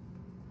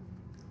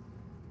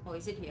 Oh,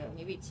 is it here?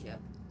 Maybe it's here.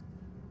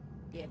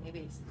 Yeah, maybe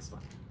it's this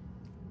one.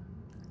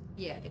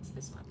 Yeah, it's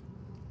this one.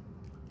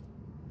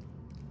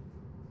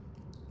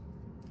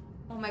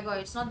 Oh my god,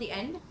 it's not the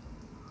end.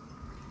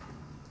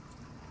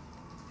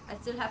 I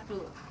still have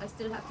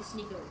to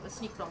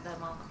sneak from the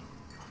mama.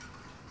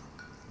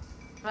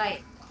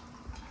 Right.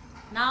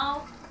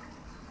 Now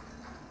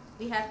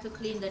we have to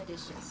clean the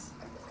dishes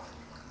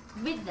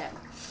with them.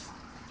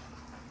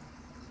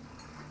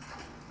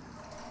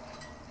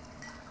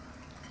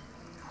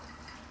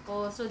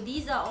 Oh, so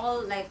these are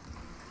all like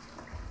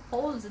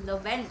holes in the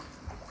vent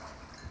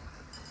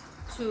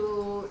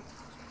to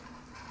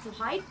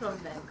hide from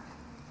them.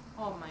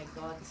 Oh my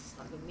god, this is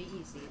not gonna be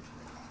easy.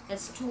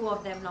 There's 2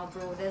 of them now,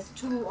 bro. There's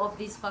 2 of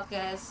these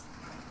fuckers.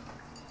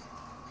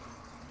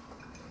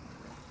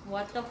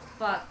 What the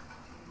fuck?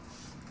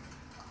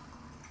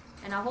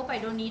 And I hope I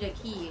don't need a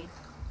key.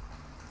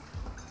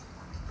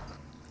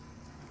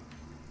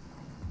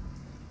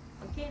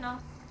 Okay, now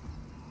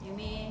you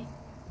may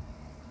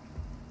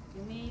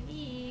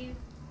leave.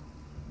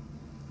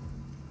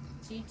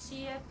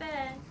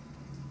 TTFN.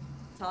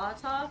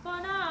 Ta-ta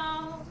for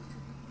now.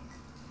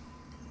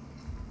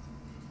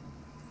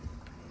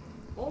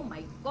 Oh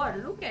my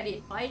god, look at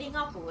it piling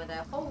up over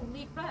there.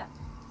 Holy crap.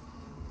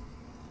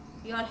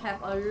 You all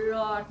have a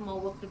lot more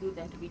work to do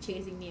than to be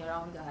chasing me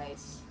around,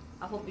 guys.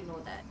 I hope you know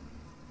that.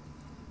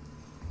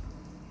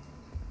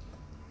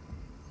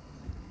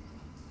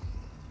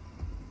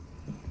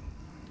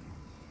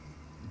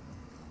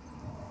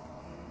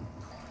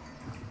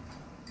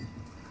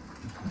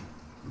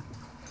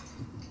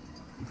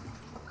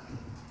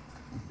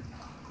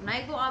 When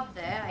I go up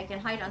there, I can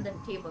hide under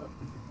the table.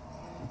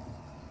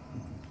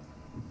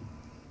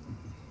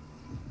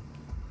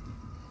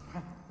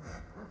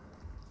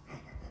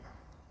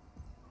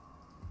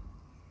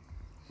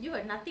 You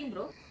heard nothing,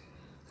 bro.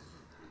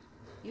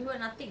 You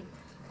heard nothing.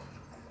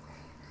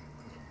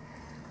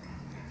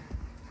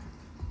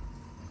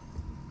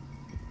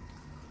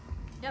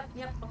 Yep,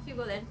 off you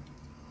go then.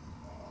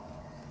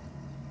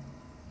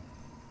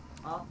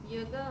 Off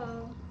you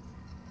go.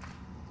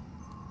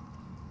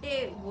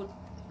 They would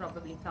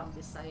probably come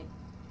this side.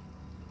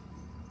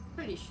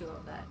 Pretty sure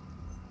of that.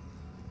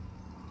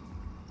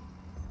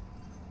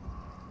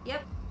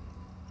 Yep.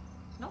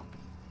 No.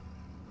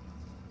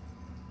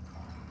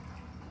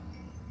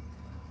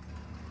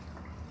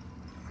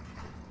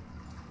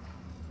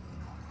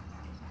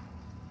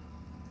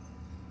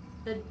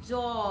 The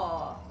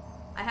door.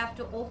 I have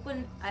to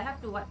open. I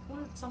have to what?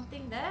 Pull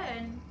something there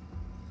and.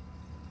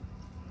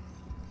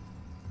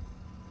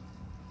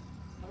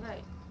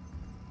 Alright.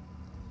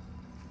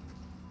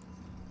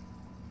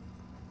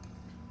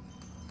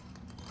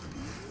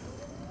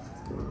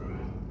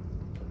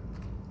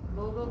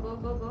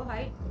 Go.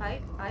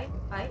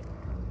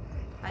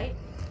 Hide.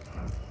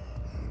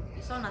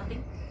 You saw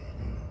nothing.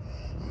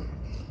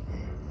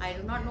 I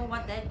do not know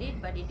what that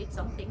did, but it did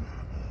something.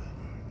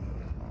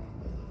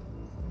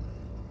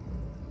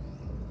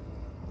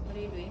 What are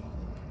you doing?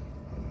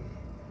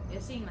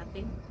 You're seeing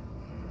nothing.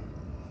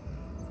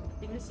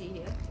 Nothing to see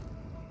here.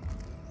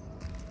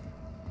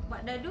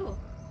 What did I do?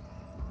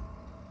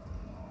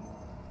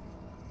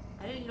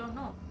 I really don't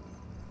know.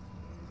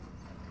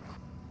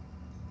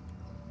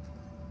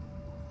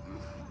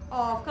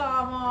 Oh,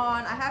 come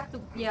on. I have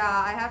to,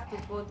 yeah, I have to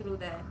go through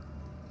there.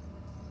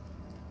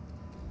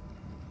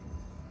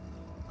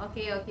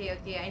 Okay, okay,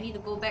 okay. I need to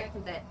go back to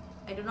that.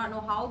 I do not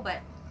know how, but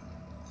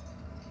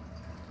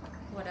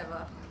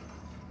whatever.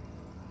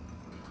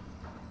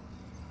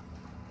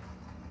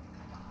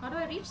 How do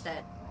I reach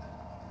that?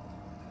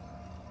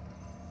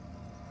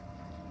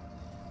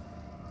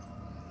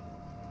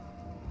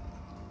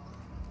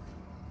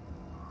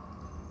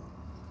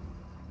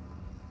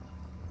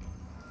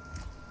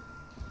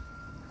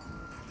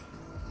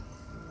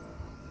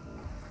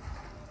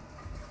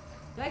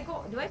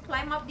 Do I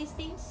climb up these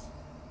things?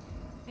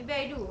 Maybe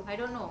I do. I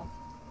don't know.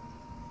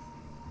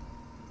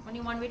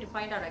 Only one way to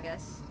find out, I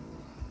guess.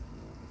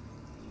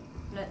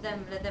 Let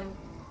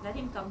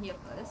him come here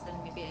first, then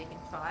maybe I can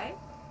try.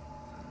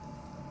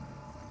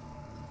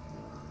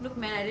 Look,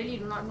 man, I really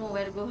do not know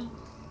where to go.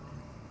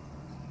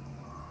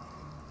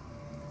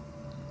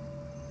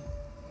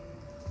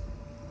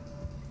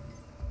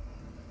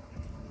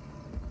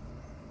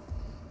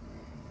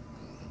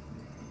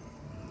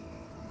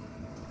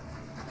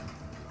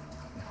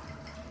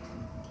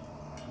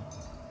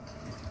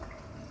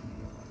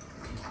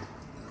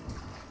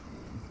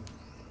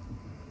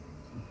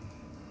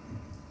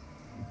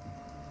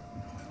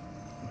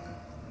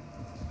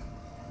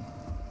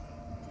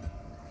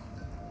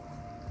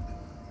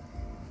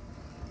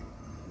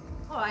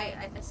 Oh,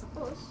 I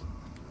suppose.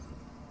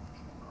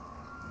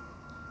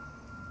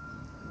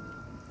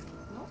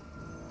 No?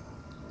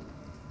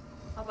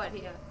 How about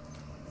here?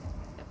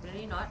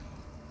 Definitely not.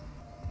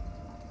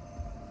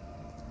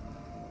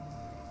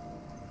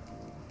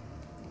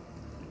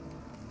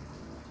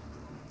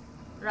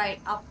 Right,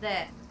 up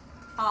there.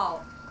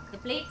 How? The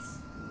plates?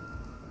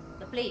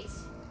 The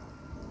plates.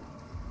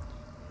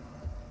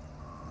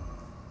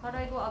 How do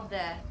I go up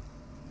there?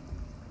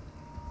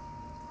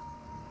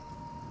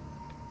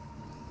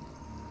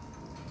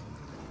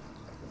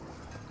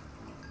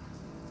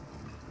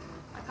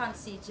 I can't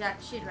see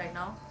jack shit right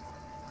now.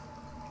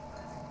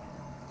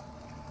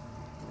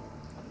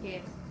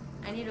 Okay,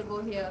 I need to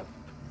go here.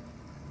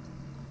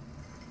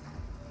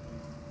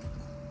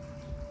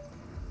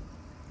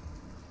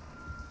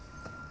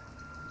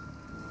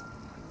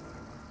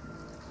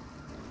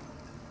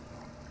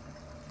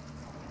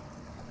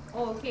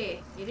 Oh,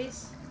 okay, it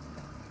is.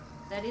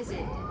 That is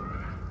it.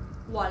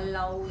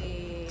 Walao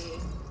eh.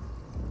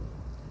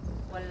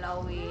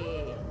 Walao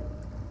eh.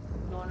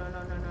 No, no,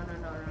 no, no, no, no,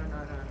 no, no,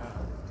 no, no, no.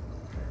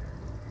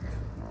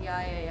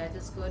 Yeah.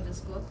 Just go.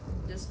 Just go.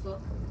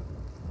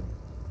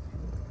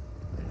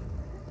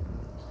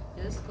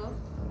 Just go.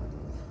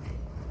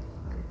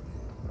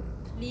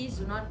 Please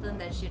do not turn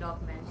that shit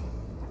off, man.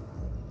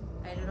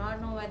 I do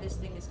not know where this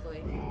thing is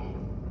going.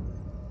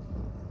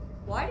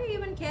 Why do you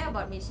even care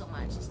about me so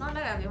much? It's not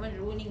like I'm even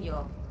ruining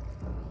your...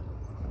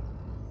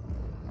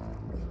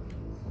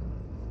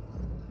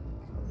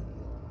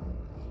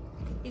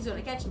 He's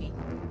gonna catch me.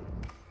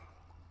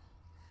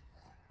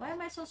 Why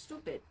am I so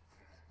stupid?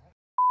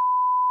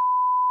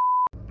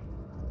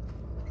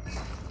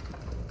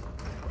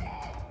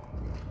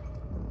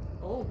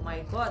 Oh my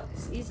god,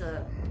 this is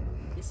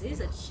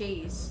a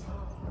chase.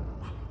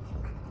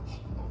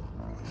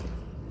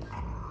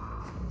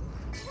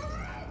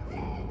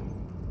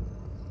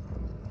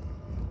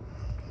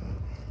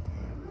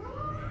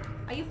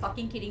 Are you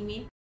fucking kidding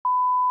me?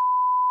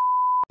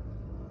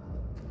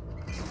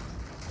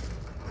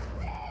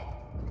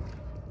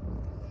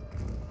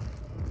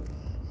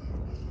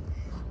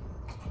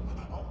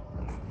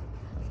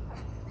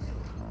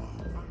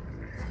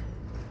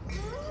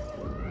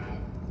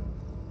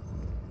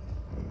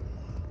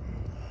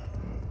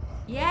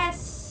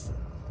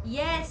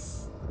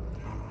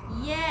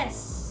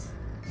 Yes,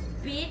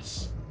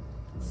 bitch.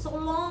 So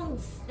long,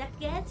 that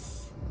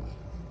gets,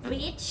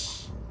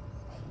 bitch.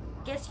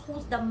 Guess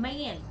who's the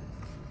man?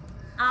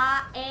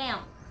 I am,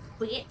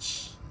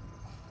 bitch.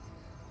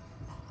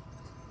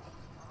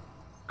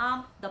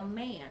 I'm the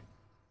man,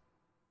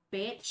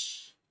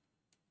 bitch.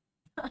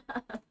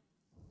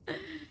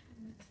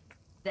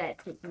 That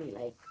took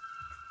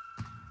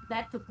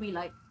me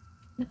like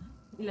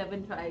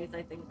 11 tries,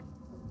 I think.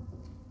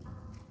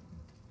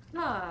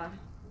 Ah.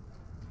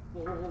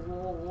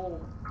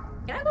 Whoa.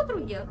 Can I go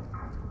through here?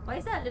 Why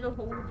is there a little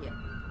hole here?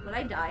 Will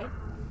I die?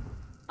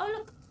 Oh,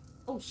 look.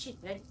 Oh,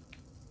 shit, man.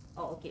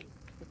 Oh, okay.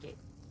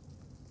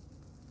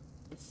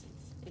 It's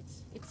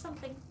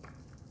something.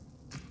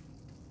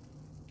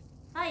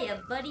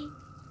 Hiya, buddy.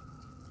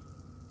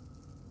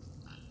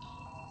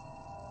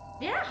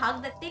 Did I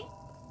hug that thing?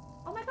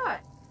 Oh my god.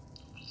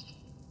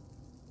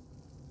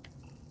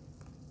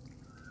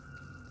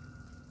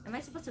 Am I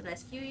supposed to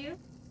rescue you?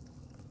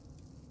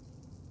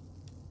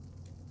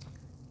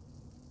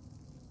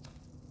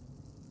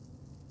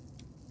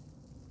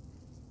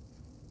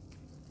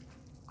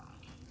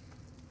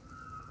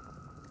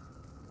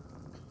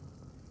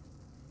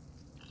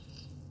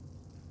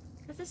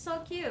 is so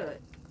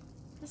cute.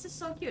 This is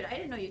so cute. I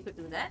didn't know you could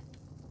do that.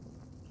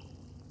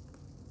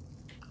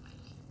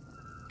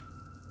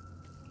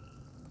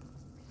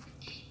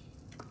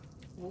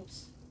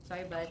 Oops.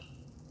 Sorry, bud.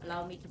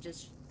 Allow me to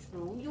just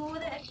throw you over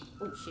there.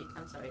 Oh shit,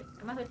 I'm sorry.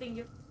 Am I hurting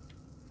you?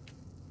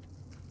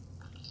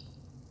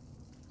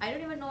 I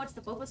don't even know what's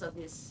the purpose of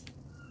this.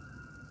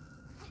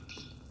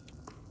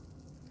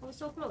 Oh,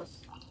 so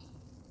close.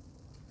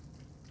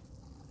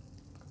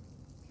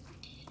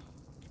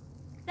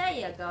 There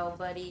you go,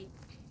 buddy.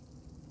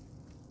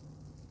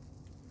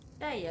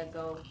 There you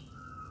go.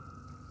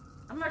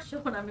 I'm not sure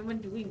what I'm even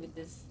doing with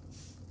this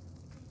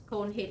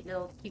cone head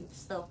little cute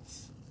stuff.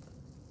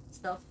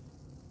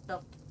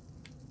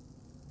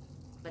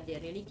 But they're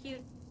really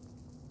cute.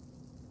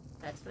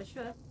 That's for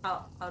sure.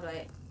 How do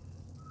I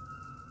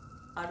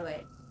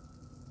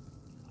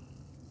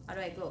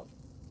go?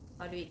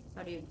 How do you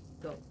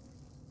go?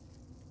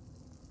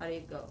 How do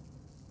you go?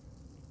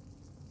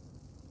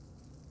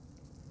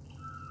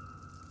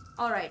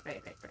 Alright,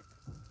 right.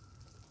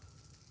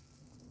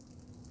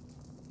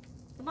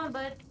 Come on,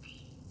 bud.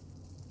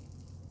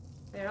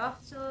 We're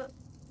off to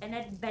an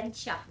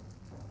adventure.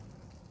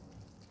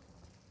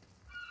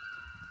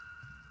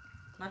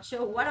 Not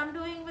sure what I'm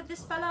doing with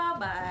this fella,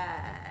 but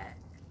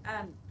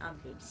I'm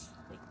doing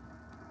something.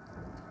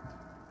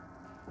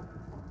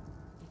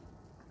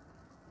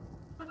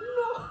 No!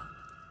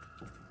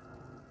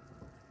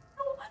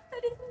 No,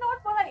 that is not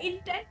what I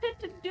intended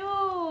to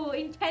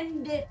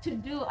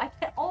do. I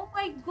can't. Oh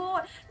my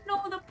god!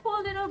 No, the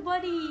poor little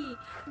buddy.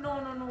 No.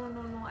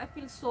 I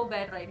feel so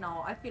bad right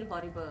now. I feel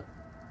horrible.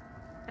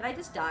 Can I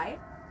just die?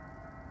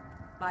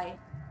 Bye.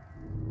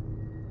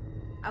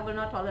 I will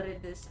not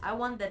tolerate this. I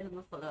want that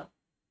little fella.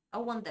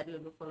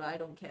 I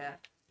don't care.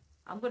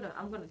 I'm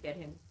gonna get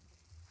him.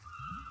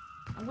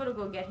 I'm gonna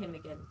go get him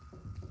again.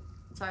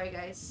 Sorry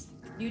guys.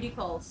 Duty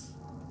calls.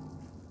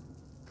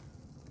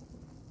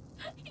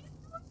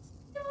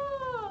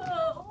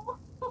 No!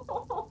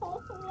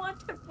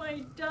 What have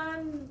I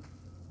done?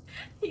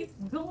 He's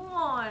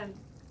gone.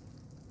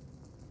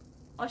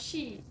 Or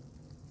she.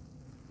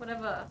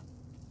 Whatever.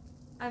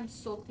 I'm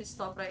so pissed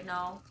off right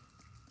now.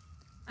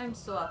 I'm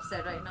so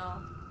upset right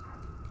now.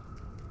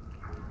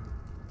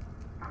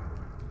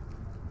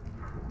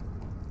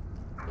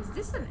 Is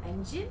this an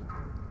engine?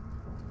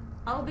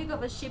 How big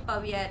of a ship are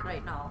we at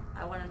right now?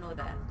 I want to know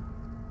that.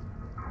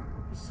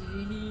 It's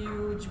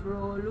huge,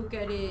 bro. Look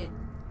at it.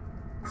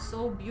 It's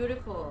so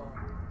beautiful.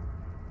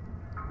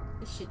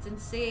 This shit's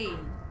insane.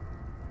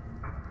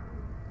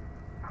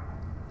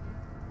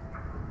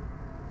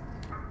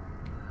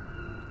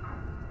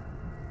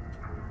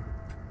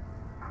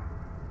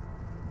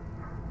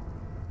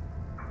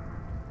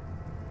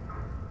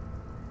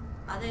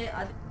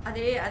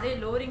 Are they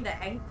lowering the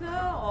anchor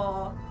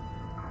or?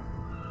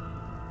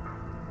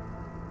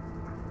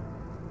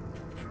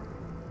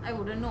 I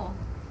wouldn't know.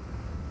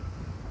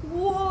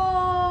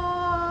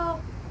 Whoa!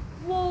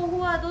 Whoa,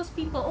 who are those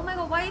people? Oh my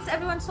god, why is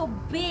everyone so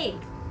big?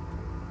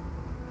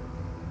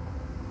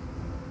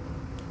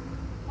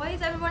 Why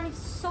is everyone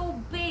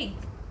so big?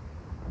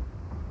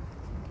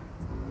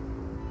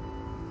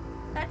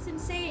 That's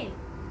insane.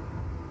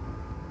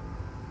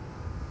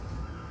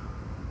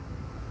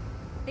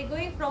 They're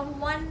going from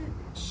one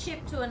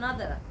ship to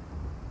another.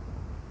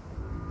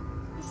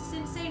 This is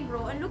insane,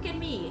 bro. And look at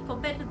me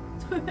compared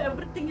to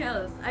everything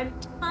else. I'm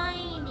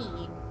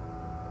tiny.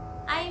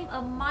 I'm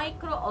a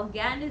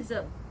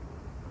microorganism.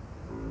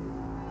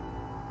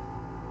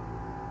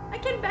 I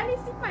can barely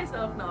see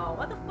myself now.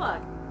 What the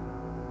fuck?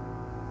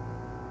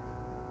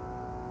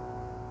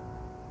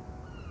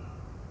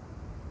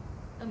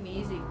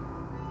 Amazing.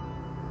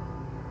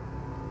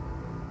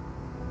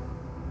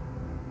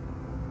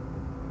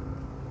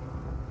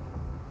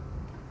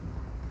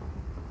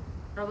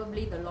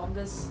 Probably the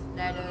longest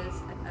ladders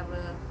I've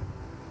ever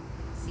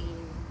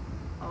seen,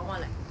 or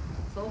like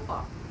so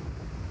far.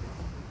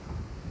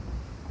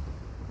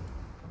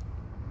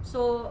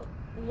 So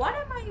what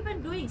am I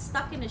even doing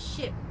stuck in a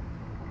ship?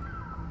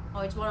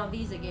 Oh, it's one of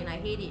these again. I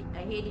hate it.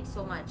 I hate it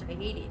so much. I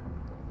hate it.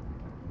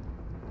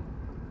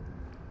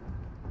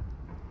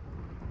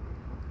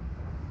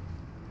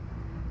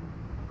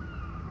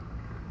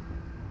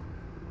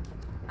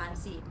 Can't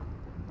see.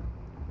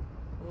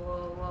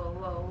 Whoa,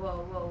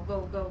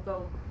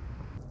 go.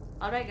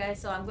 Alright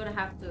guys, so I'm gonna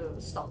have to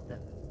stop the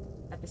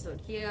episode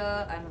here.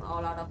 I'm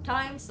all out of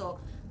time, so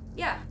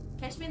yeah,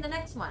 catch me in the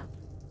next one.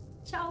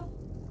 Ciao.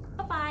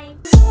 Bye-bye.